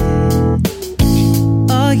kissing.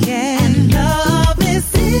 Oh yeah. And love is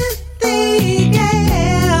in the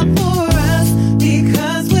air for us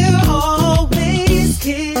because we're always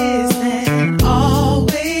kissing.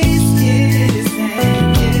 Always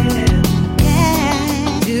kissing.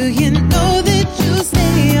 Yeah. Do you know that you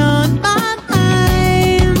stay on my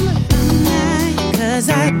mind? 'Cause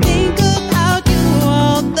I think about you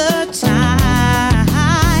all the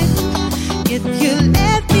time. If you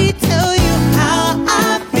let me tell you how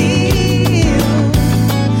I feel,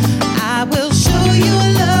 I will show you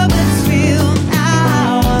love that's real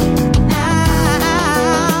now.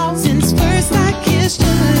 Now, since first I kissed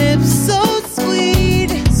your lips, so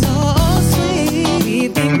sweet, so sweet.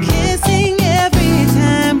 We've been kissing every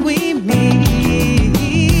time we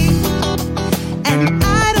meet, and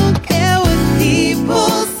I don't care what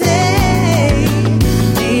people say.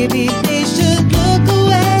 Maybe they should look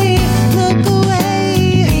away, look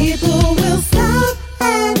away. People will stop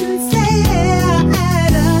and stare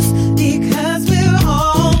at us because we're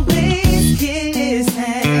always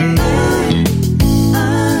kissing.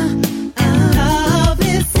 Love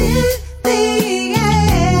is in the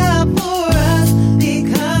air for us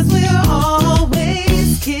because we're always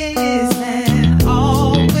kissing.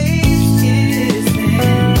 Always kissing.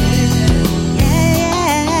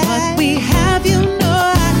 Yeah. But we have, you know,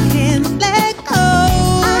 I can't let go.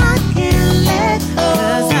 I can't let go.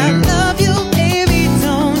 'Cause I love you, baby,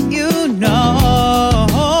 don't you know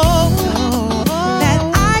that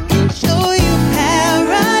I can show you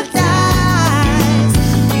paradise.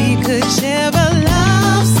 We could share a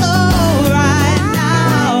love so right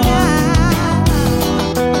now.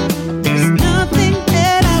 There's nothing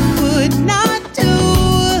that I would not do.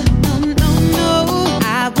 No, no, no.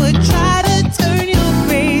 I would try to turn your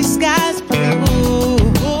gray skies blue.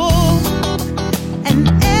 And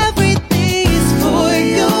everything is for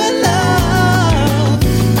your love.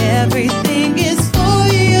 Everything is for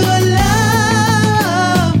your love.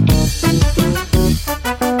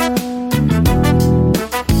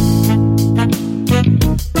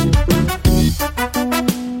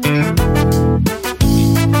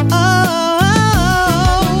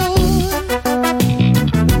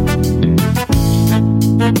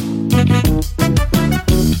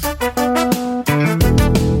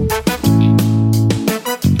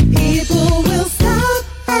 People will stop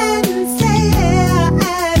and stare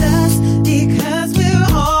at us because we're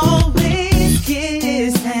always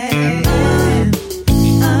kissing.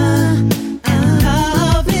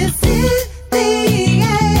 Love is in the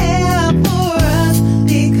air for us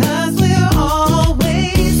because we're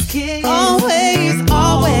always kissing. Always,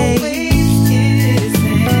 always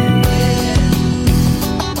kissing.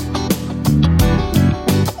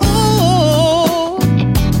 Ooh,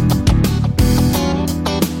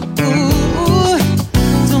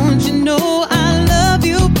 don't you know I love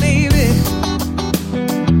you, baby?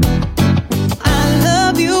 I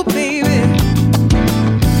love you, baby.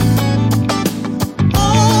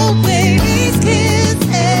 Always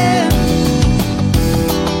kissing.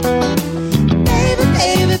 Baby,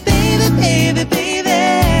 baby, baby, baby, baby.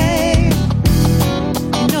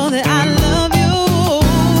 You know that I love you.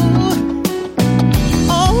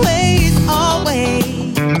 Always,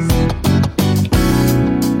 always.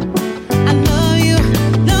 I love you,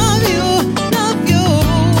 love you, love you.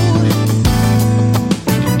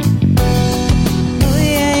 Oh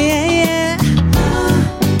yeah, yeah, yeah.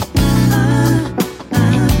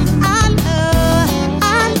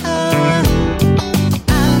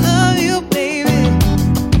 I love you, baby.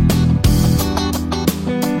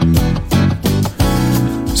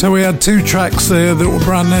 So we had two tracks there that were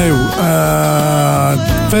brand new.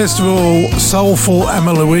 First of all, Soulful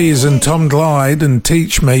Emma Louise and Tom Glide and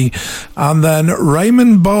Teach Me, and then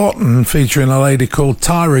Raymond Barton featuring a lady called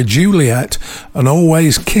Tyra Juliet and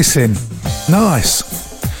Always Kissing. Nice.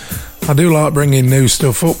 I do like bringing new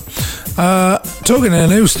stuff up. Talking of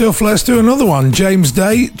new stuff, let's do another one. James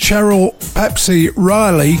Day, Cheryl Pepsi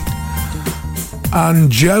Riley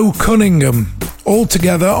and Joe Cunningham all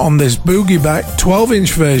together on this boogie back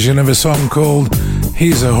 12-inch version of a song called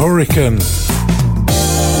He's a Hurricane.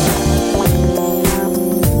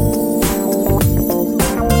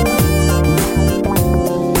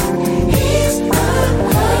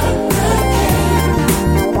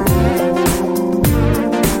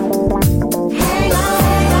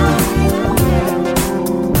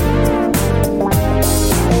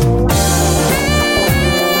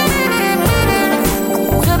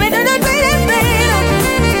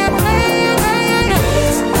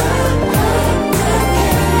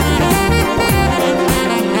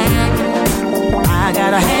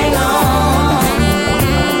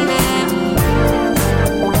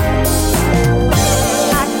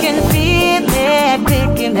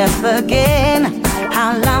 Again,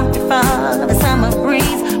 how long before the summer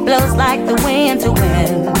breeze blows like the winter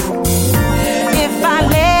wind? If I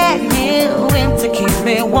let you in to keep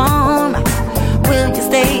me warm, will you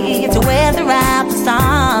stay to weather out the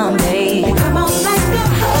storm, babe? Come on like a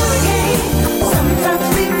hurricane, sometimes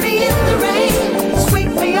leave me in the rain,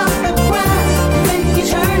 sweep me off the ground, then you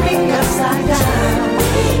turn me upside down.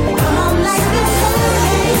 Come on like a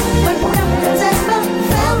hurricane, but nothing's ever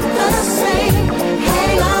felt the same.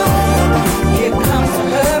 Hang on, here comes the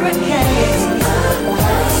hurricane.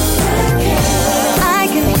 I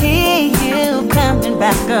can hear you coming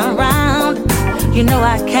back around. You know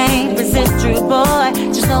I can't resist you, boy,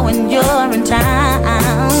 just knowing you're in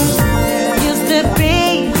town. Used to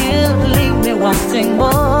be you leave me wanting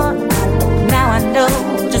more. Now I know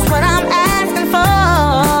just what I'm asking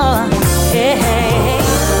for. Yeah.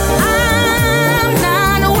 I'm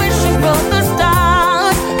not wishing for the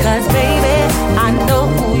stars, 'cause baby, I know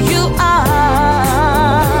who you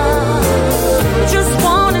are. Just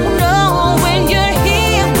wanna know when you're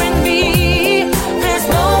here with me, there's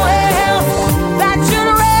nowhere else that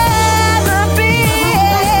you'd rather be.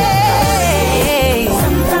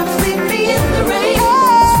 Sometimes leave me in the rain,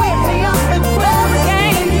 sweep me off the ground,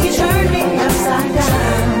 you turn me upside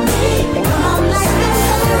down. Come on like this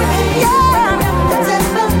hurricane, yeah, nothing's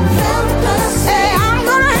ever felt the same. I'm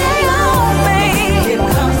gonna hang on, babe. Here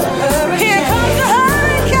comes the hurricane. Here comes the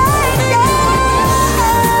hurricane,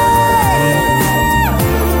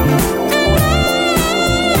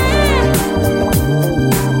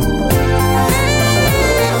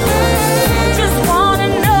 just wanna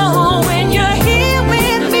know when you're here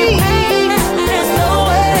with me, there's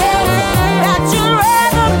nowhere else that you'd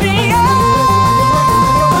rather be.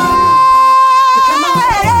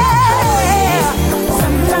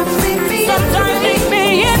 Sometimes leave me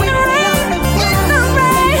in the rain,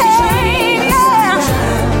 yeah.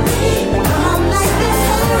 Come on like this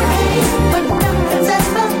hurricane, but nothing's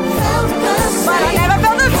ever felt the same. But I never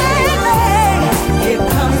felt the same thing. Here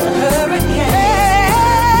comes the hurricane.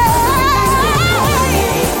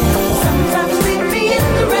 Sometimes leave me in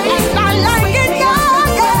the rain, I like it, yeah.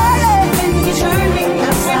 Then you turn me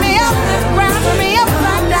upside down, turn me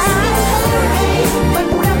upside down. But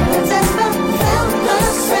nothing's ever felt the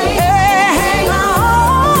same. Hang on,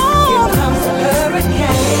 here comes the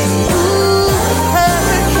hurricane. Ooh,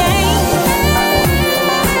 hurricane.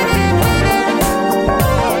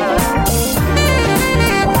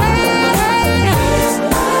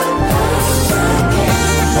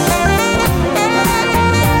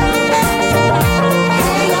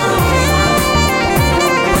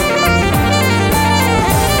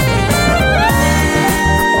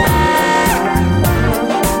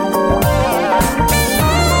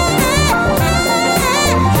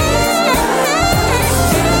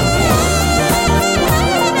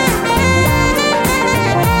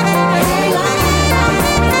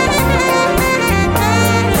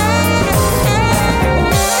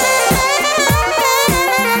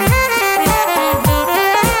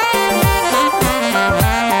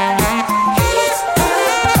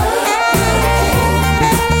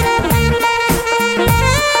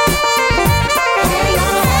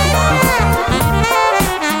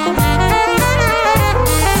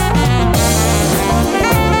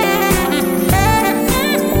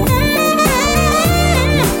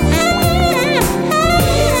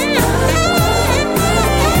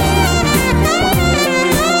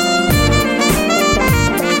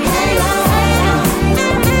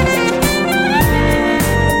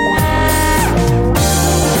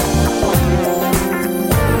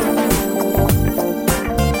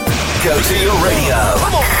 Go to your radio.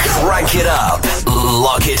 Crank it up.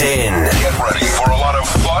 Lock it in. Get ready for a lot of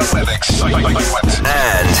fun and excitement.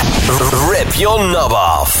 And rip your knob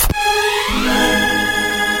off.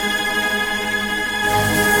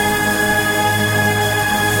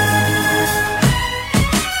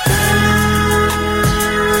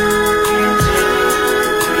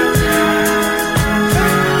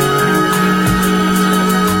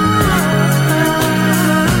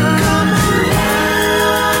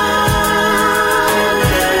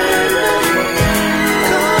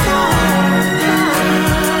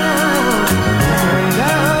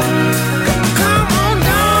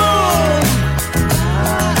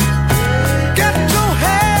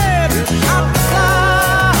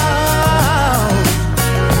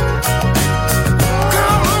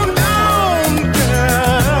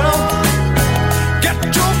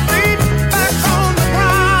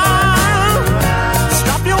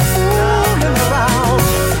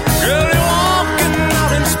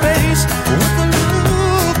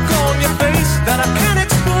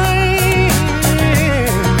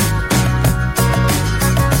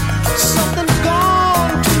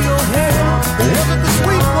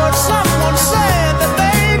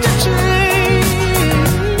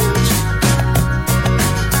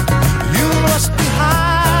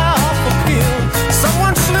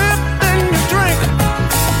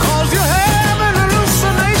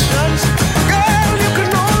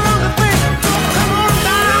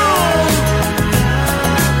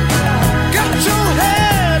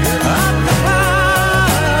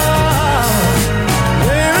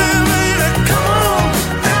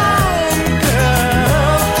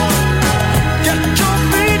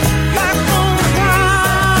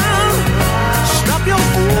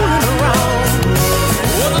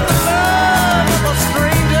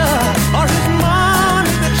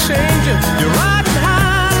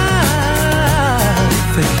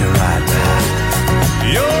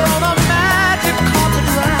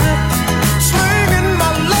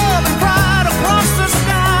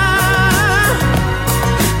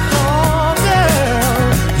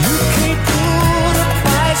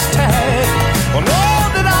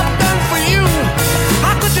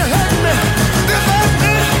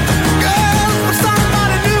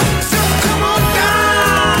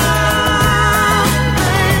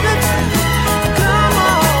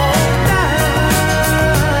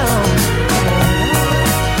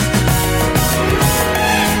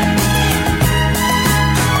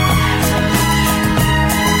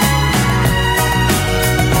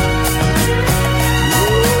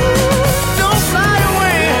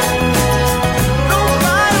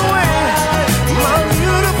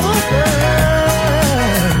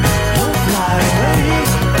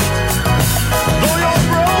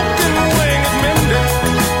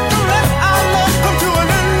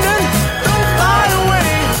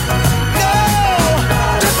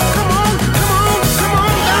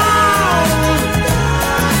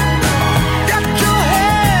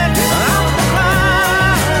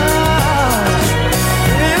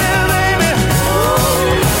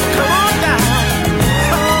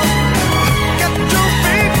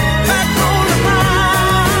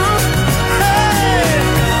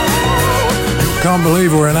 can't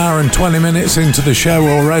believe we're an hour and 20 minutes into the show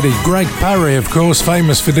already. Greg Parry, of course,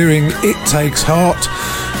 famous for doing It Takes Heart,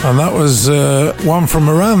 and that was one from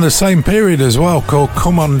around the same period as well, called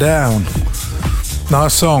Come On Down.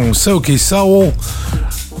 Nice song. Silky Soul,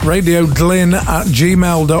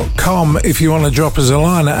 radioglyn@gmail.com if you want to drop us a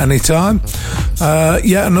line at any time.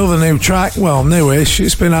 Yet another new track, well, newish,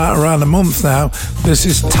 it's been out around a month now. This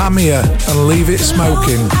is Tamia and Leave It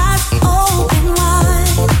Smoking.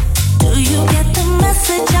 You get the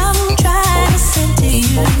message I'm trying to send to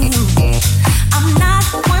you. I'm not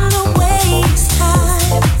one to waste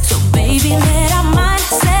time, so baby let our mind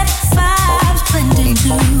set vibes blend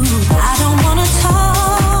into. I don't wanna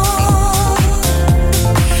talk,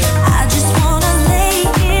 I just wanna lay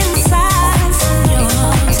inside and sing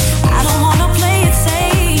yours. I don't wanna play it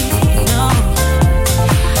safe, no.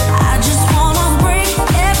 I just wanna break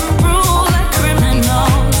every rule like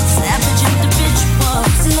criminals, savage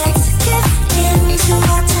individuals. Let's get into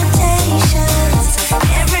our temptations.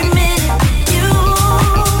 Every minute you,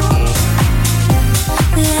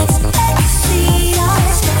 let's exceed our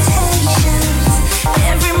expectations.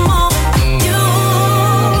 Every moment you,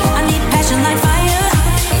 I need passion like fire,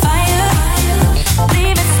 fire.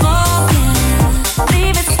 Leave it smoking,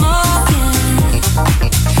 leave it smoking.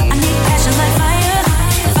 I need passion like fire,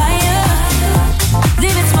 fire.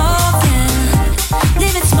 Leave it smoking,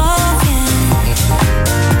 leave it smoking.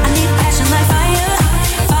 I need passion like fire,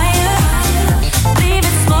 fire. Leave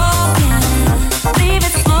it smoking, leave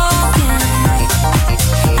it smoking.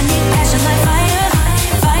 I need passion like fire,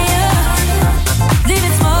 fire. Leave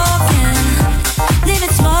it smoking, leave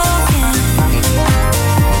it smoking.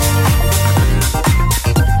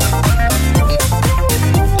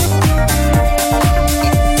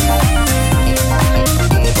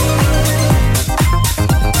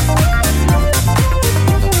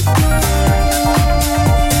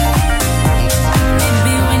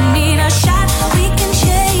 Maybe we need a shot we can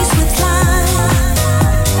chase with lime.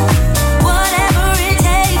 Whatever it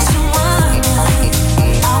takes to unwind.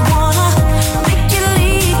 I wanna make you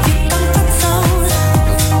leave your comfort zone.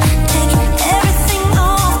 Take everything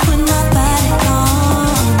off, put my body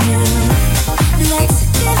on you. Let's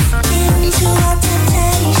get into our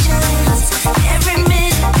temptations. Every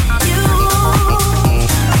minute you,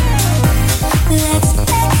 let's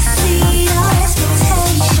exceed our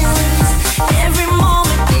expectations. Every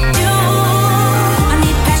moment you, I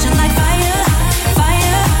need passion like fire,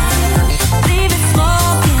 fire. Leave it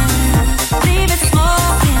smoking, leave it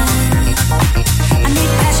smoking. I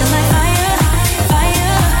need passion like fire,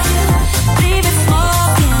 fire. Leave it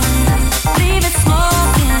smoking, leave it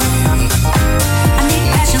smoking. I need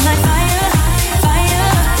passion like fire,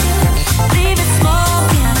 fire. Leave it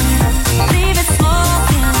smoking, leave it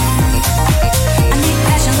smoking. I need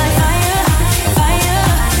passion like fire, fire.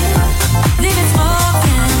 Leave it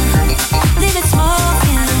smoking, leave it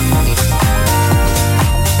smoking.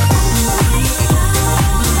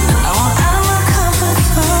 I want out of my comfort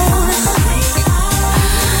zone.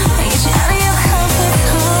 I get you out of your comfort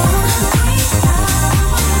zone.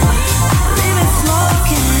 Leave it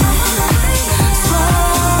smoking,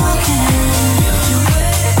 smoking.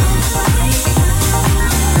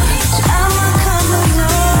 Get you out of my comfort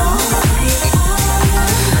zone.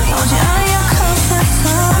 I want you out of your comfort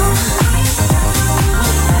zone.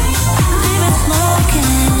 Leave it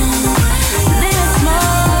smoking, leave it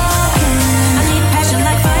smoking. I need passion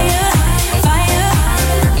like fire, fire.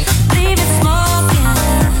 Leave it smoking,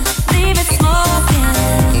 leave it smoking.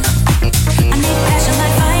 I need passion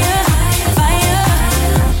like fire, fire.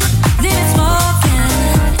 Leave it smoking,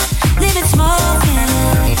 leave it smoking.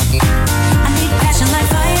 I need passion like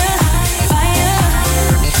fire, fire.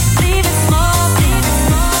 Leave it smoking,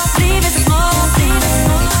 leave it smoking.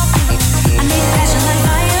 I need passion like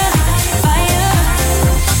fire, fire.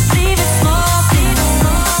 Leave it smoking,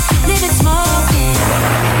 leave it smoking.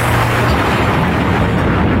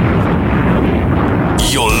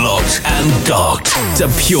 You're locked and docked to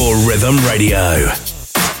Pure Rhythm Radio.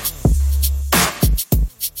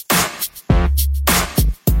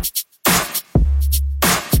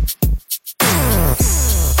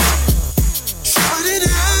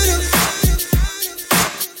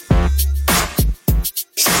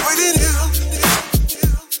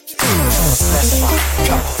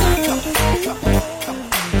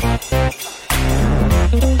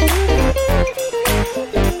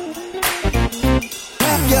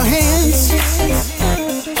 Clap your hands.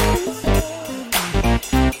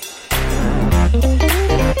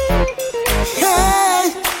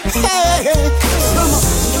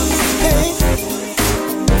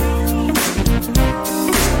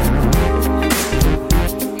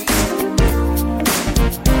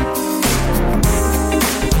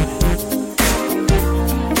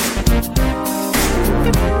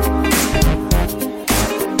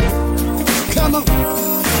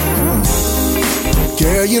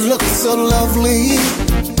 you look so lovely,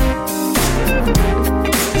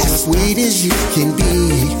 as sweet as you can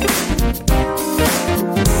be.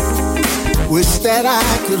 Wish that I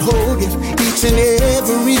could hold you each and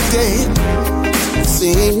every day. This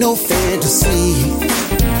ain't no fantasy.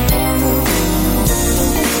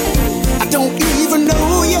 I don't even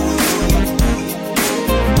know you.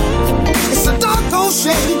 It's a dark old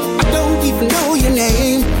shame. I don't even know your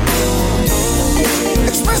name.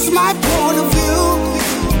 Express my point of view.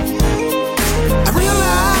 I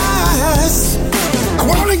realize I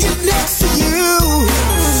wanna get next to you.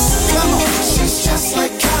 Come on, she's just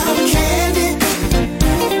like cotton candy.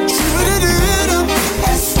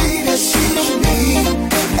 As sweet as she can be,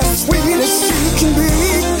 as sweet as she can be.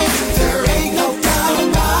 There ain't no doubt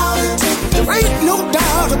about it. There ain't no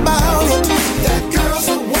doubt about it. That girl's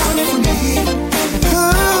the one for me.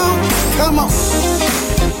 Oh, come on.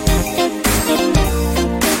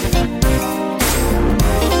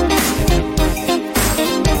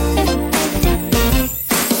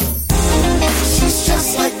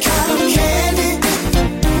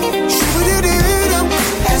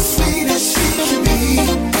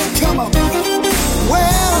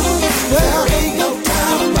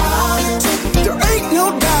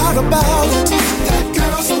 About it, that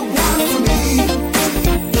girl's the one for me.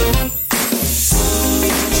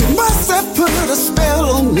 She must have put a spell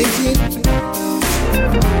on me.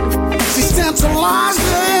 She's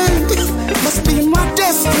tantalizing, must be my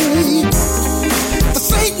destiny.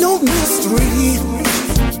 This ain't no mystery.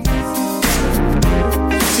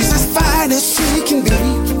 She's as fine as she can be.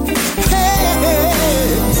 Hey.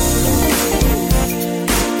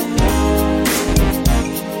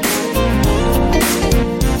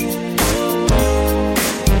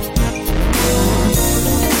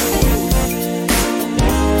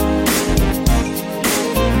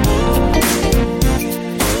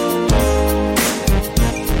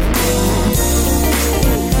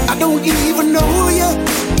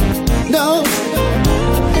 No,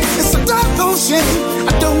 it's a dark ocean.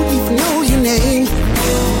 I don't even know your name.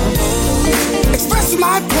 Express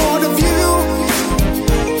my point of view.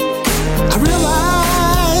 I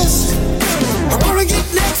realize I wanna get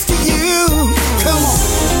next to you. Come on,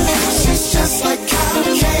 she's just like cotton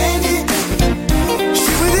candy.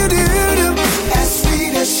 Shoo-doo-doo-doo. As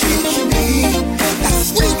sweet as she can be, as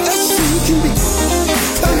sweet as she can be.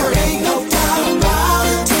 There ain't no doubt about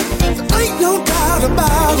it. There ain't no doubt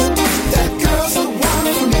about it. That girl's the one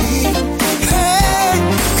for me. Hey,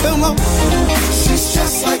 come on. She's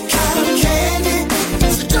just like cotton candy.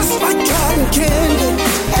 She's just like cotton candy.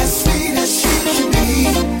 As sweet as she can be.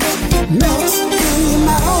 It melts in your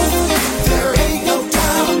mouth. There ain't no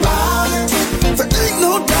doubt about it. There ain't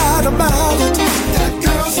no doubt about it. That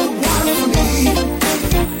girl's the one for me.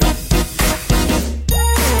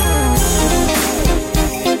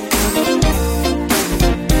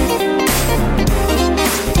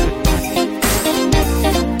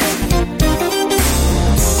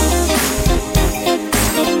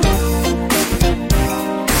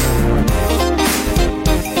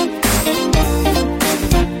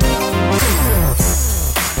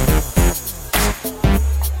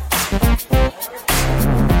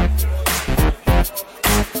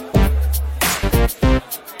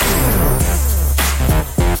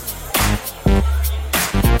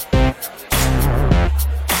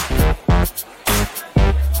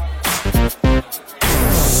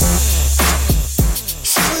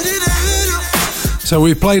 So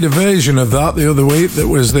we played a version of that the other week that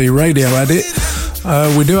was the radio edit.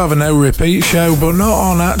 We do have a no repeat show, but not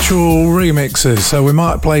on actual remixes, so we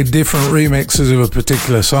might play different remixes of a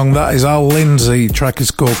particular song. That is Al Lindsay. The track is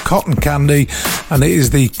called Cotton Candy, and it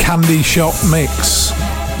is the Candy Shop mix.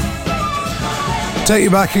 Take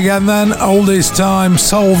you back again then, oldest time,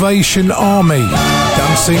 Salvation Army,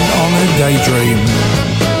 Dancing on a Daydream.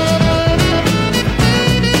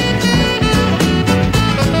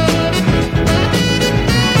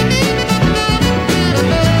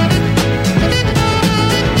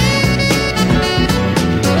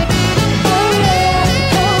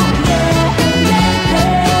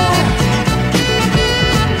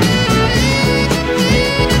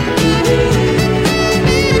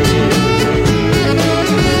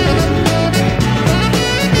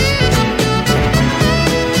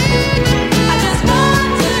 I just want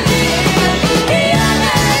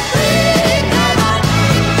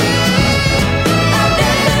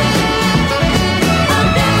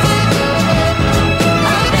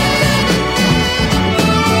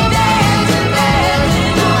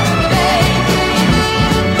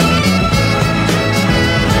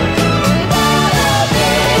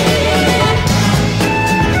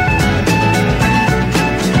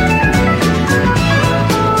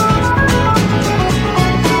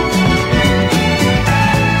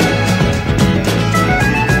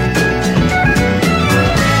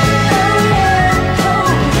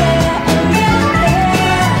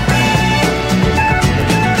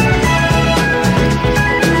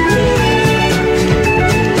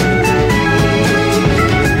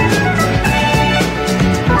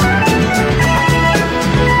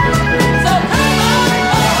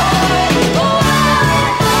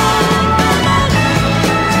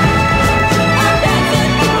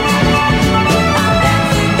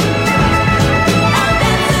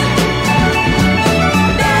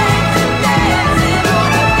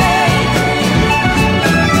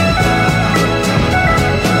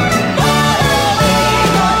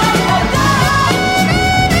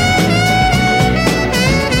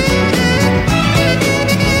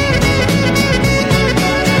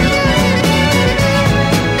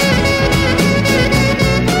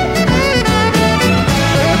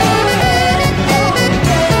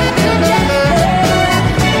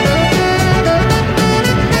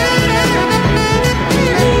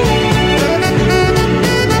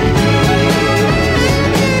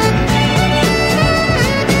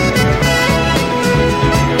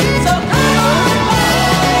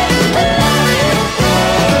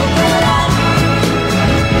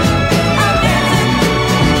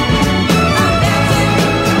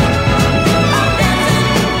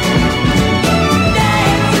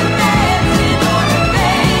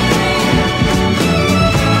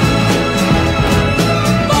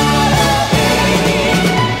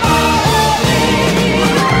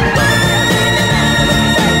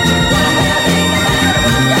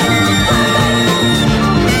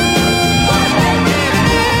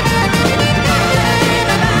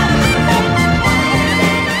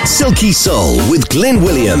Silky Soul with Glenn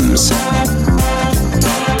Williams. I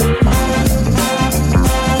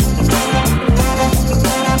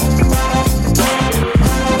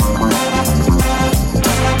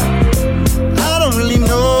don't really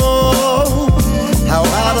know how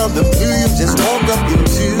out of the blue you just walked up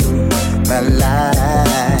into my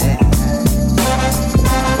life.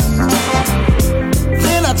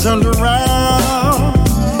 Then I turned around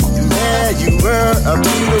and there you were, a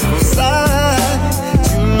beautiful sight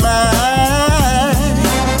to mine.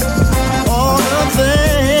 All the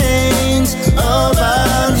things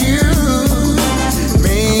about you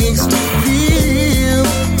makes me feel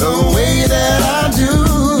the way that I do.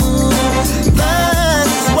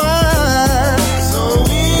 That's why I'm so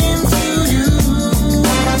into you,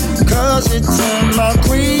 'cause it turned my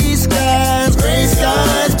gray skies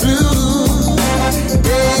blue.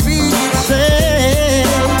 Baby, you changed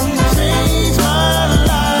my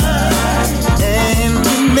life, and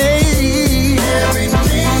you made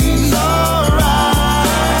everything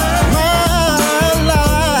alright. My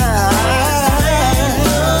life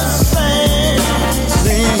the same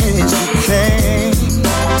since you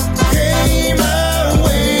came my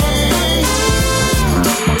way.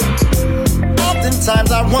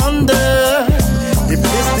 Oftentimes I wonder if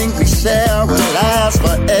this thing we share will last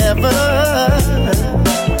forever.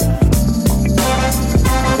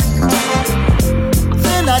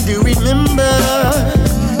 Then I do remember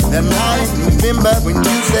that night in November when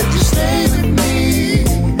you said you stay with me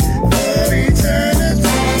for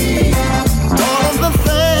eternity. All of the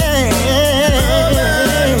things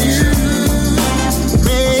you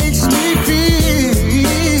makes me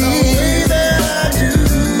feel the way that I do.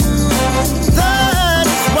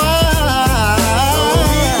 That's why,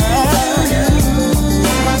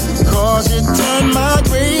 'cause it turned my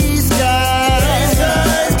gray skies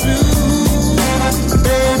blue.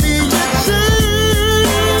 Baby, you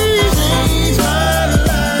changed my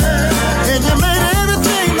life, and you made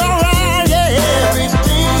everything alright, yeah.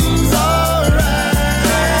 Everything's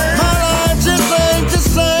alright. My life just ain't the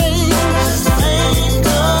same, just ain't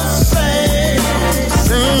the same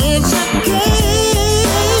since you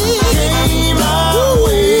came my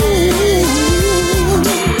way.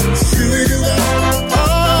 Shoo-be-doo-wah, oh,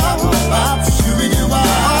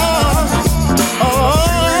 shoo-be-doo-wah,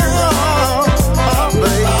 oh,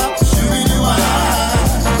 baby. Shoo-be-doo-wah,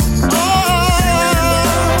 oh,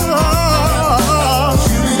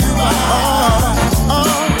 shoo-be-doo-wah,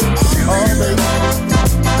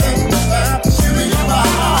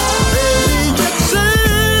 baby, you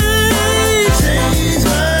changed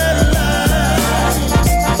my life.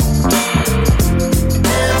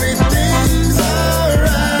 Everything's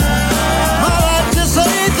alright. My life just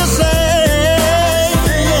ain't the same,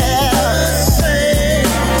 yeah.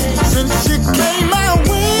 Since you came my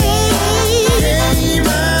way. Baby,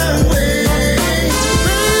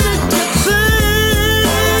 you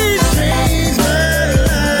changed my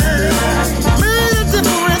life. Made a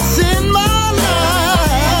difference in my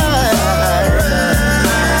life.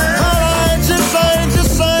 My life just ain't the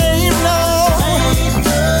same, no.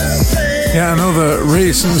 Yeah, another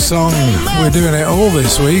recent song. We're doing it all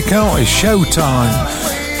this week, aren't we? Showtime.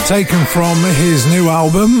 Taken from his new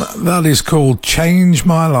album that is called Change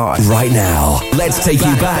My Life. Right now, let's take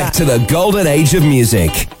you back to the golden age of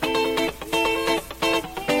music.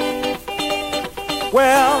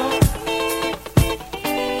 Well.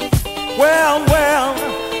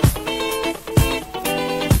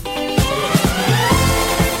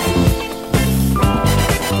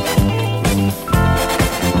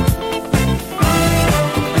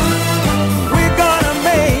 We're gonna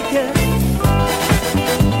make it.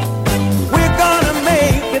 We're gonna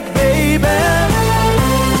make it, baby.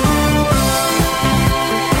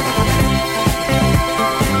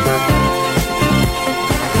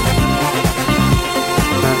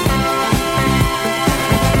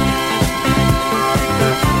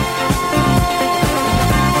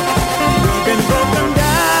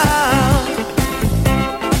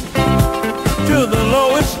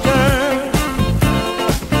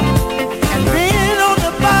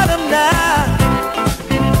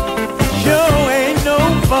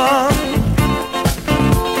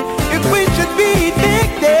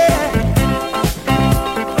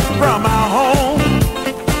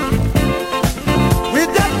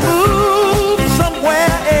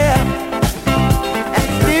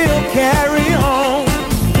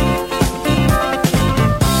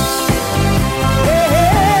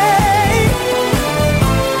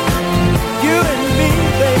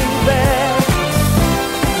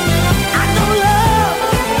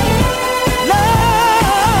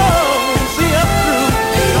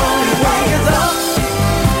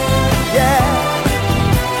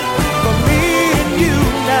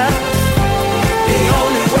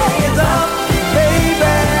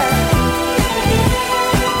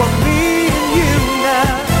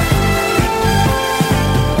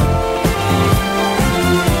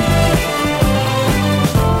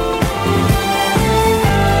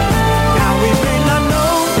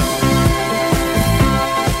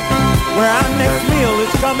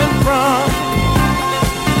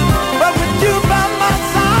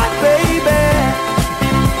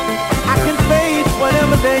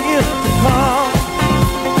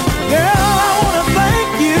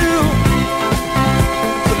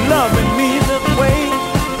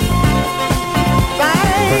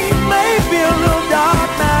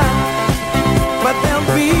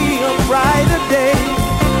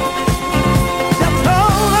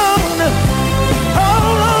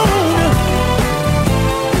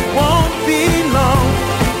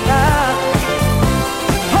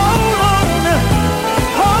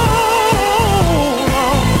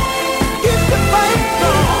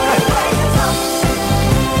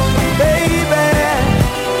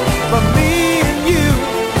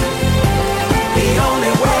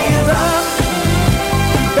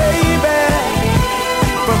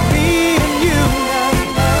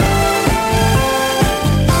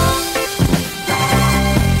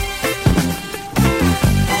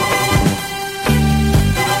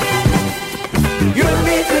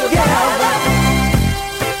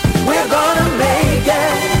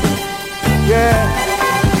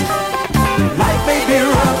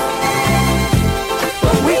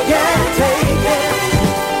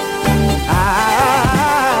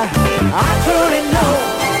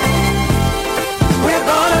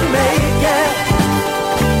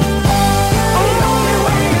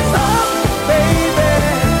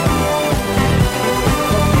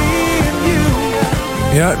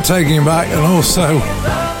 Yeah, taking back, and also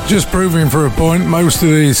just proving for a point, most of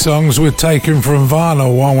these songs were taken from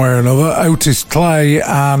vinyl one way or another. Otis Clay,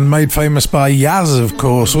 and made famous by Yaz, of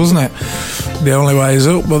course, wasn't it? The Only Way Is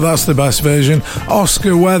Up, but that's the best version.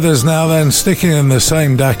 Oscar Weathers now then, sticking in the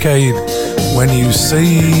same decade, When You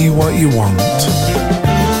See What You Want.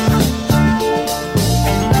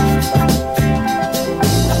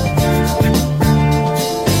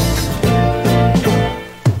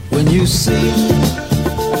 When you see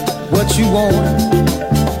what you want,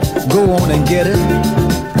 go on and get it.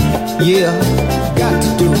 Yeah, got to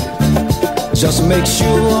do it. Just make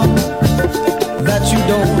sure that you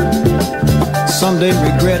don't someday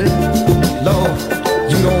regret it. Lord,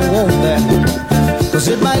 you don't want that. 'Cause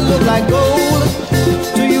it might look like gold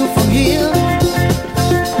to you from here,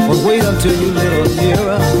 but wait until you little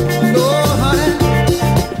nearer. Oh, honey,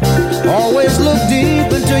 always look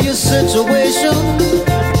deep into your situation.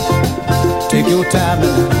 Take your time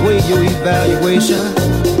and weigh your evaluation.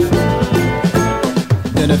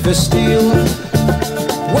 And if it's still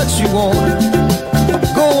what you want,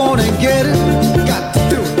 go on and get it. Got to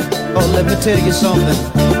do it. Oh, let me tell you something.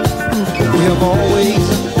 We have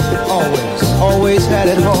always had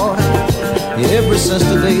it hard. Yeah, ever since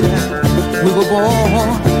the day that we were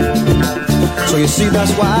born. So you see,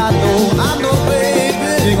 that's why I know, baby,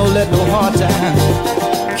 you ain't gonna let no hard time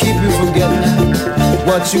keep you from getting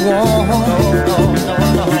what you want.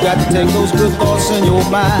 You got to take those good thoughts in your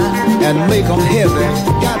mind and make them heavy.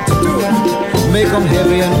 Got to do it. Make them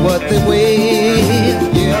heavy and what they weigh.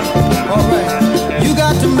 Yeah, alright. You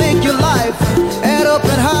got to make your life add up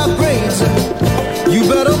in high grades. You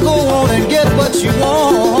better go on and get what you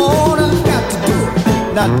want. Got to do it.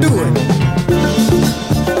 Now do it.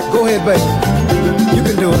 Go ahead, baby. You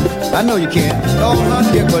can do it. I know you can. Go on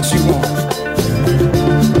and get what you want.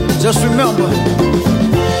 Just remember,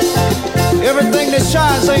 everything that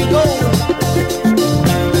shines ain't gold.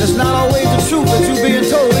 And it's not always the truth that you're being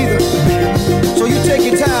told either. So you take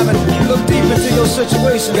your time and look deep into your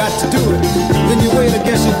situation. Got to do it. Then you weigh it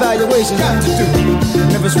against evaluation. Got to do it.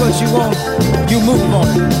 And if it's what you want, you move on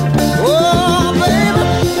it. Oh, baby.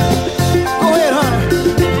 Go ahead, honey.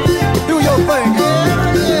 Do your thing.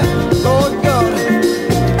 Yeah. Lord God.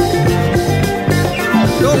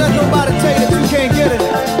 Don't let nobody tell you that you can't get it.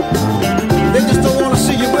 They just don't want to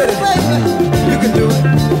see you with it. You can do it.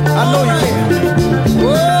 I know you can.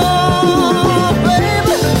 Oh,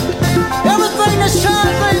 baby. Everything that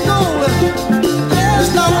shines ain't gold.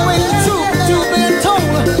 It's not always the truth that you've been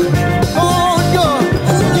told. Oh, God.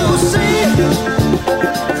 You see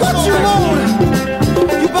what you want.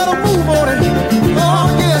 You better move on it. Oh,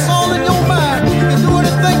 yeah, it's all in your mind. You can do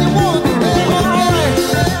anything you want. All right.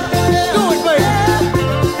 Do it,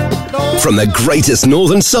 baby. From the greatest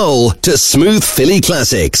Northern Soul to smooth Philly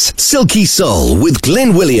classics, Silky Soul with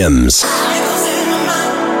Glenn Williams.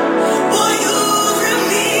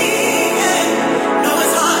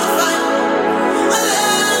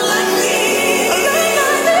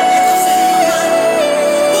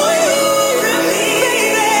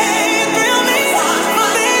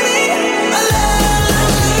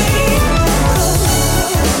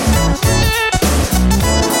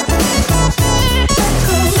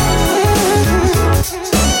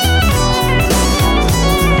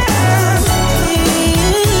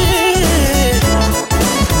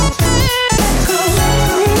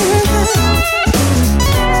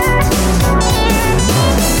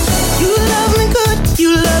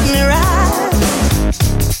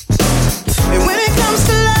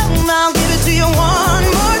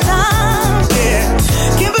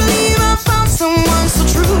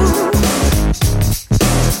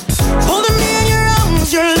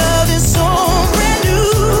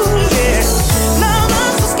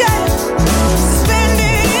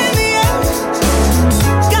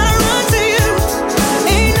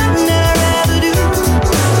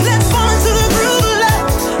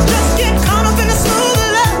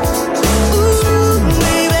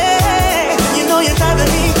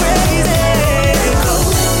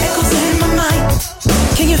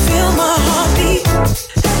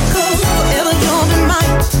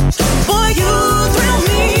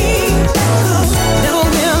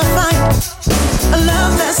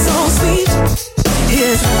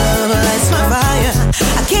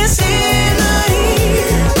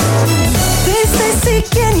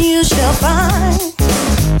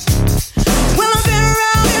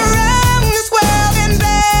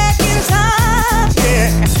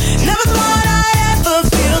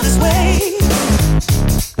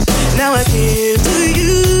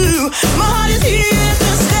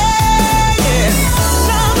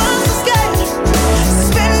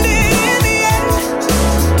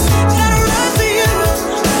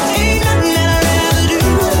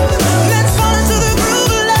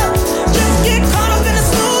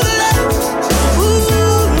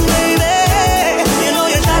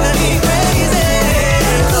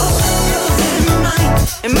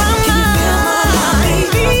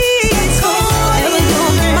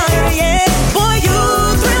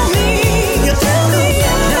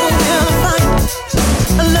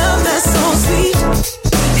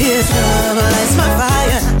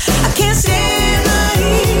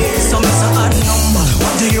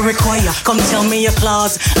 tell me your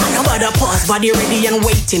flaws. I know about the pause, body ready and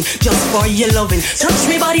waiting just for your loving. Touch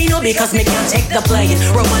me body, no, because me can't take the playing.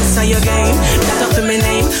 Romance are your game, that's up to my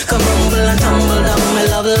name. Come rumble and tumble down my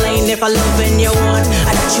love lane. If I love and you want,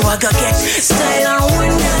 I got you, I could get style on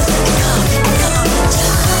one night.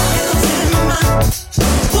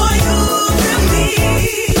 Boy, you and me,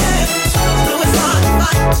 yeah. No, it's hard to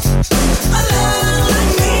fight a love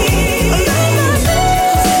like me.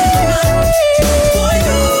 Boy,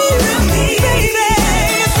 you and me, baby.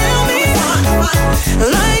 Tell me it's hard to fight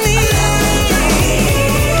like me.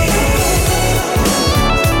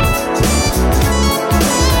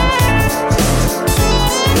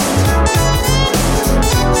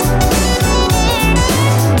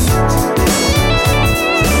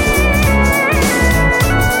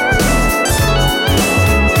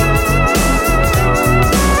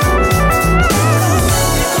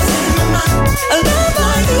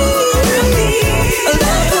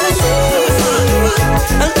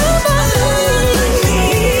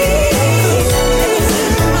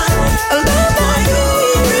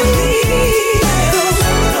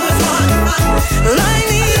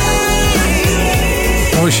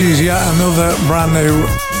 She's yet another brand new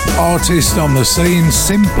artist on the scene,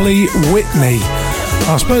 Simply Whitney.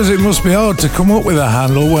 I suppose it must be hard to come up with a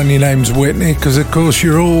handle when your name's Whitney, because of course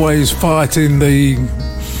you're always fighting the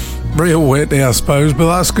real Whitney, I suppose, but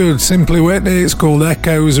that's good. Simply Whitney, it's called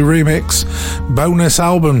Echoes, a remix, bonus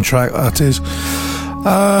album track, that is.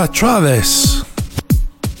 Try this.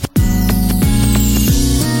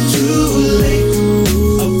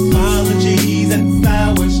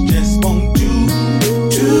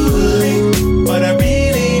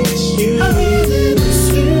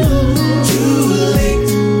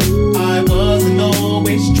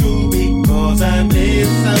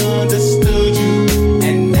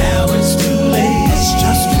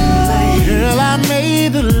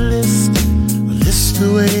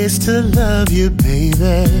 To love you,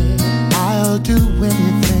 baby, I'll do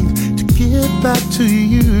anything to get back to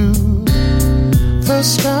you.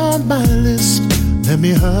 First on my list, let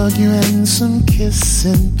me hug you and some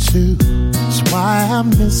kissing too. That's why I'm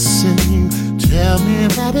missing you. Tell me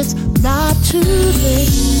that it's not too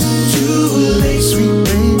late. Too late, sweet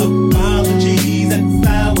baby. Apologies and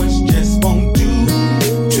flowers just won't do.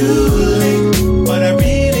 Too late, but I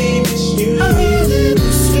really miss you. I really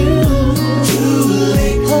miss you. Too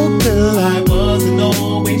late. Girl, I wasn't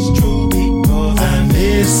always true because I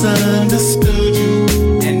misunderstood you,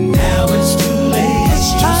 and now it's too late.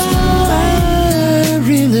 It's just too late. I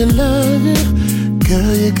really love you,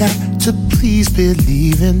 girl. You got to please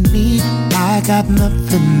believe in me. I got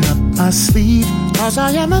nothing up my sleeve, cause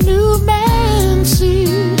I am a new man. See,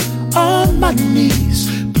 on my knees,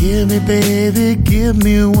 give me, baby, give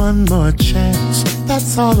me one more chance.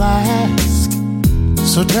 That's all I ask.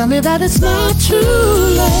 So tell me that it's not too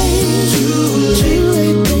late. Too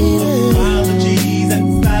late, baby. Apologies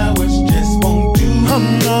and flowers just won't do. Oh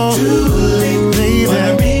no. Too late, baby. But I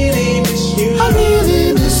really miss you. I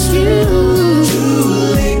really miss you. Too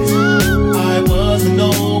late. I wasn't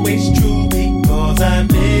always true because I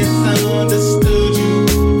misunderstood you,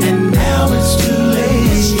 and now it's too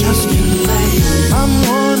late. It's just too late. I'm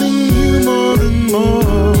wanting you more and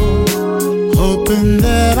more, hoping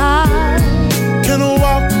that I can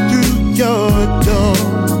walk through your door.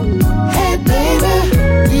 Hey baby,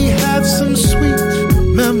 we have some sweet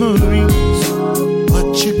memories.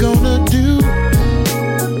 What you gonna do?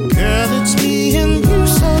 Girl, it's me and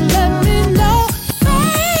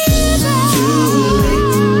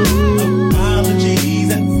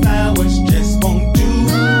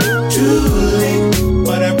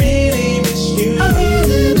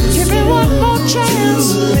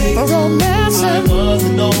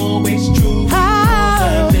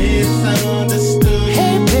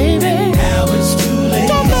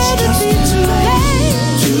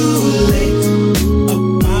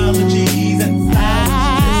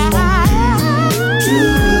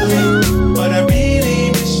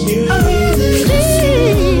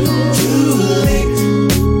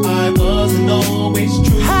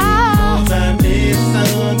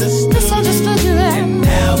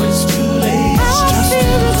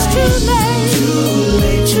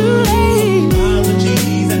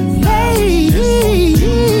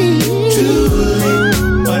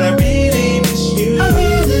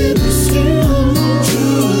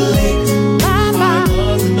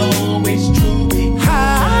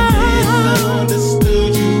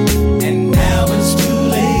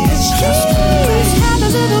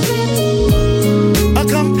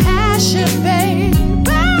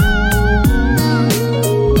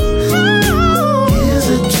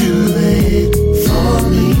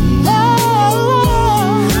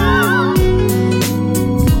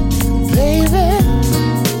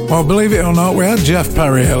Well, believe it or not, we had Jeff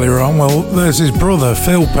Perry earlier on. Well, there's his brother,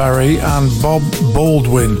 Phil Perry, and Bob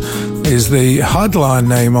Baldwin is the headline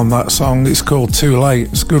name on that song. It's called Too Late.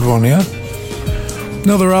 It's a good one, yeah?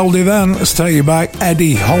 Another oldie then. Let's take you back.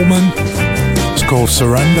 Eddie Holman. It's called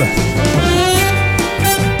Surrender.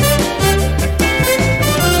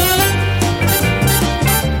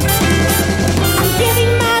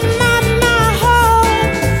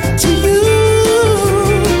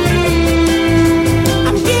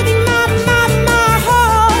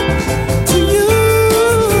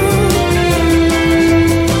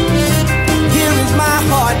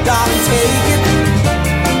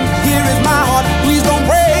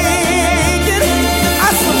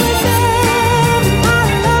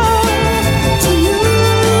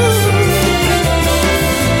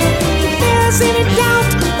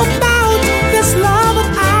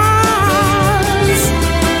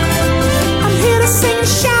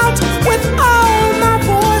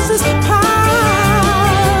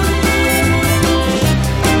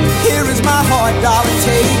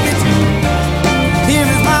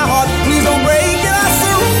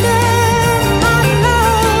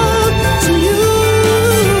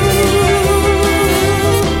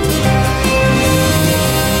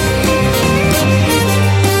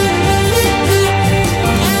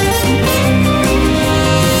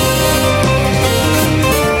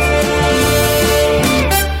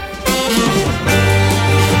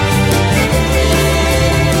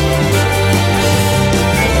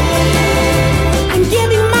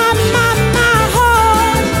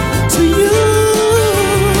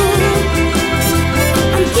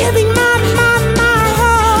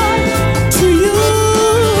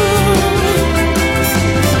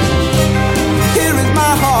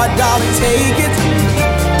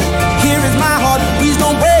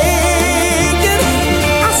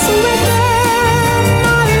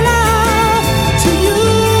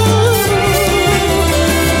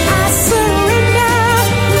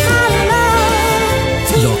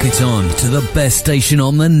 The best station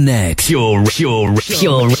on the net. Pure Rhythm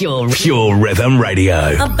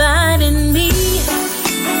Radio. Abide in me.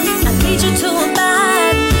 I need you to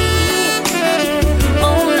abide in me.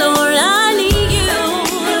 Oh Lord, I need you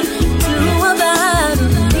to abide in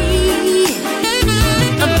me.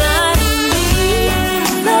 Abide in me.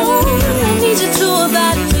 Lord, I need you to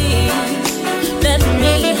abide in me. Let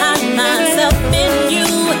me hide myself in you.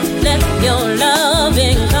 Let your love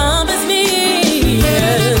encompass me.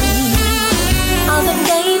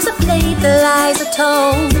 The lies I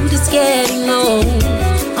told, it's getting old.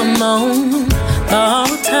 I'm on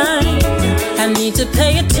borrowed time. I need to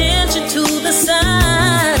pay attention to the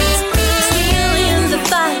signs. Still in the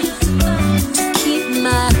fight to keep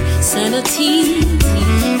my sanity.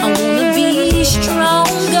 I wanna be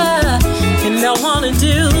stronger and I wanna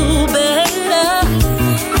do better.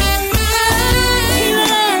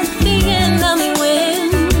 Let the enemy win.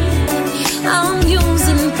 I'm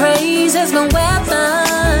using praise as my weapon.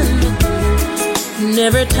 And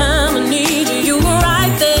every time I need you, you were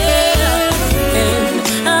right there. And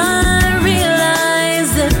I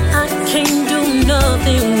realize that I can't do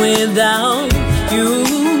nothing without you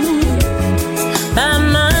by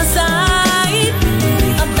my side.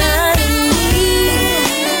 Abide in me.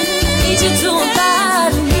 Need you to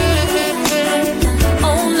abide in me.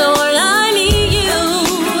 Oh Lord, I need you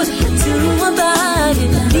to abide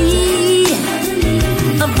in me.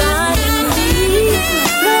 Abide in me.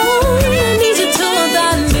 Lord, I need you to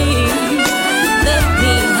abide in me. Let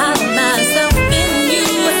me hide myself in you.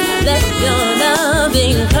 Let your love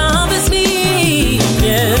encompass me.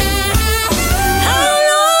 Yeah. How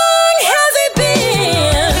long has it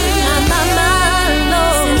been? My mind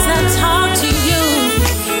knows since I talked to you,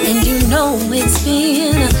 and you know it's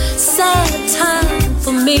been a sad time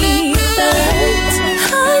for me. But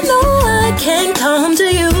I know I can come to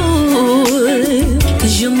you,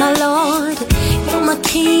 'cause you're my Lord, you're my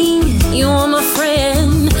King, you're my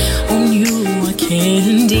friend. On you I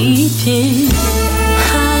can depend.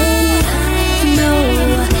 I know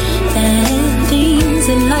that things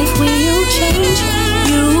in life will change.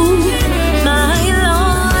 You, my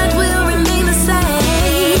Lord, will remain the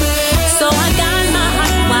same. So I got my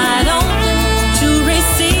heart wide open to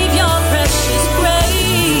receive your precious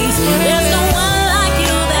grace. There's no one like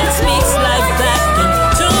you that speaks life back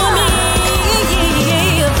into me.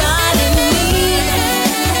 Abide in me.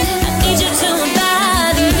 I need you to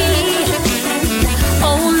abide in me.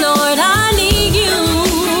 Oh Lord, I need you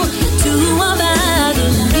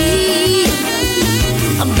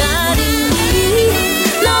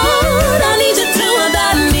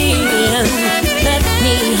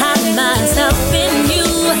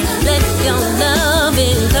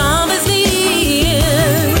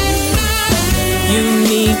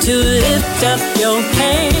up your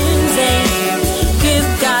hands and give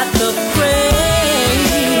God the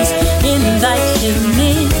praise. Invite Him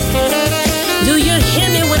in. Do you hear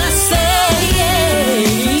me when I say,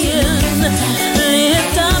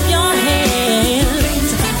 lift up your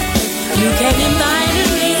hands? You can invite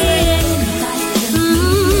Him in.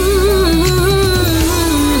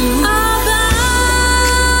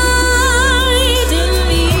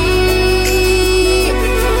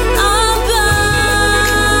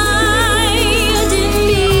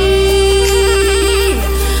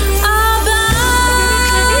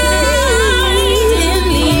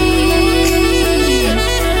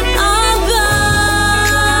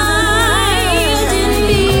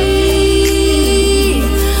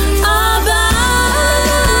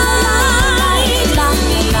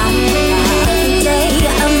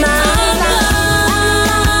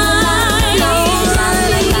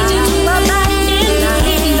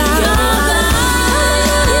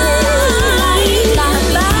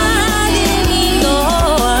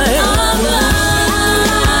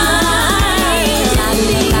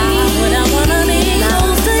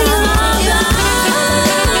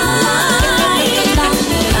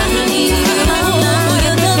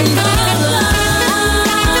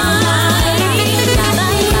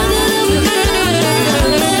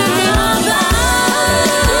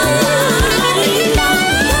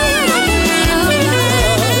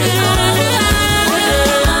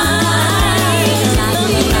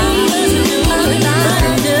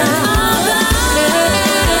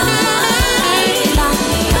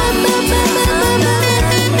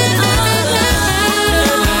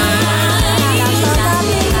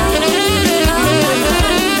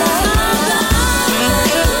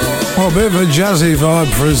 A bit of a jazzy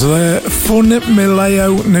vibe for us there. Funip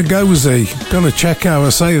Mileo Ngozi. Gotta check how I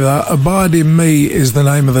say that. Abide in Me is the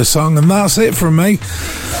name of the song, and that's it from me.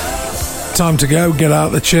 Time to go. Get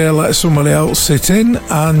out the chair, let somebody else sit in.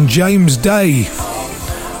 And James Day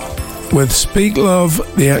with Speak Love,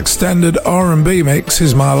 the extended R&B mix,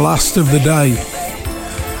 is my last of the day.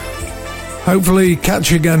 Hopefully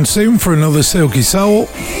catch you again soon for another Silky Soul.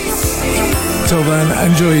 Till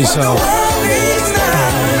then, enjoy yourself.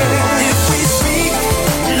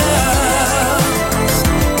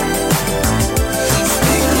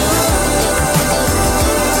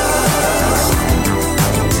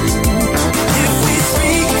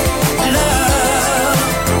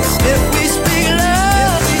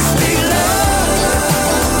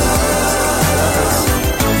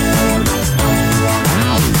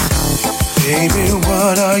 Baby,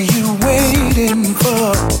 what are you waiting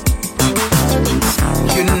for?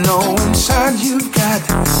 You know inside you've got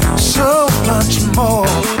so much more.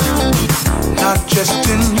 Not just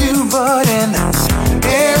in you, but in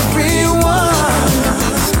everyone.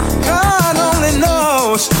 God only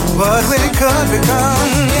knows what we could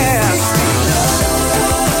become, yeah.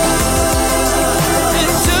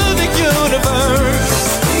 Into the universe.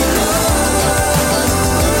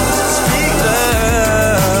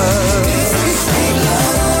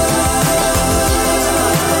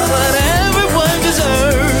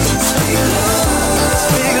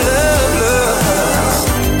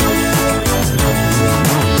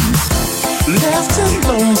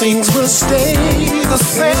 Things will stay the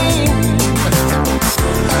same.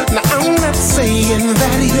 Now I'm not saying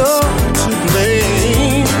that you're to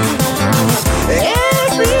blame.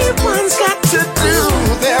 Everyone's got to do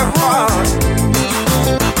their part.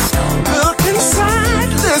 Look inside,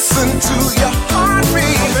 listen to your heart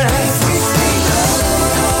beating.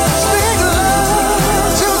 Speak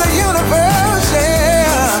love to the universe,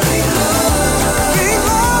 yeah. Speak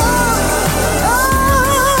love.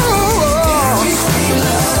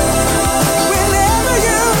 Whenever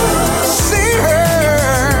you see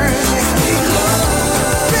her, speak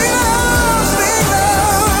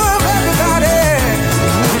love, everybody.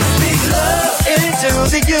 Speak love into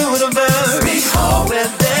the universe. Speak hope where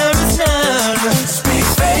there is none. Speak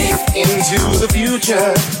faith into the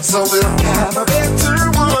future, so we'll have a better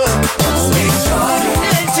one. Speak joy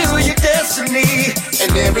into your destiny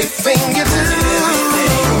and everything you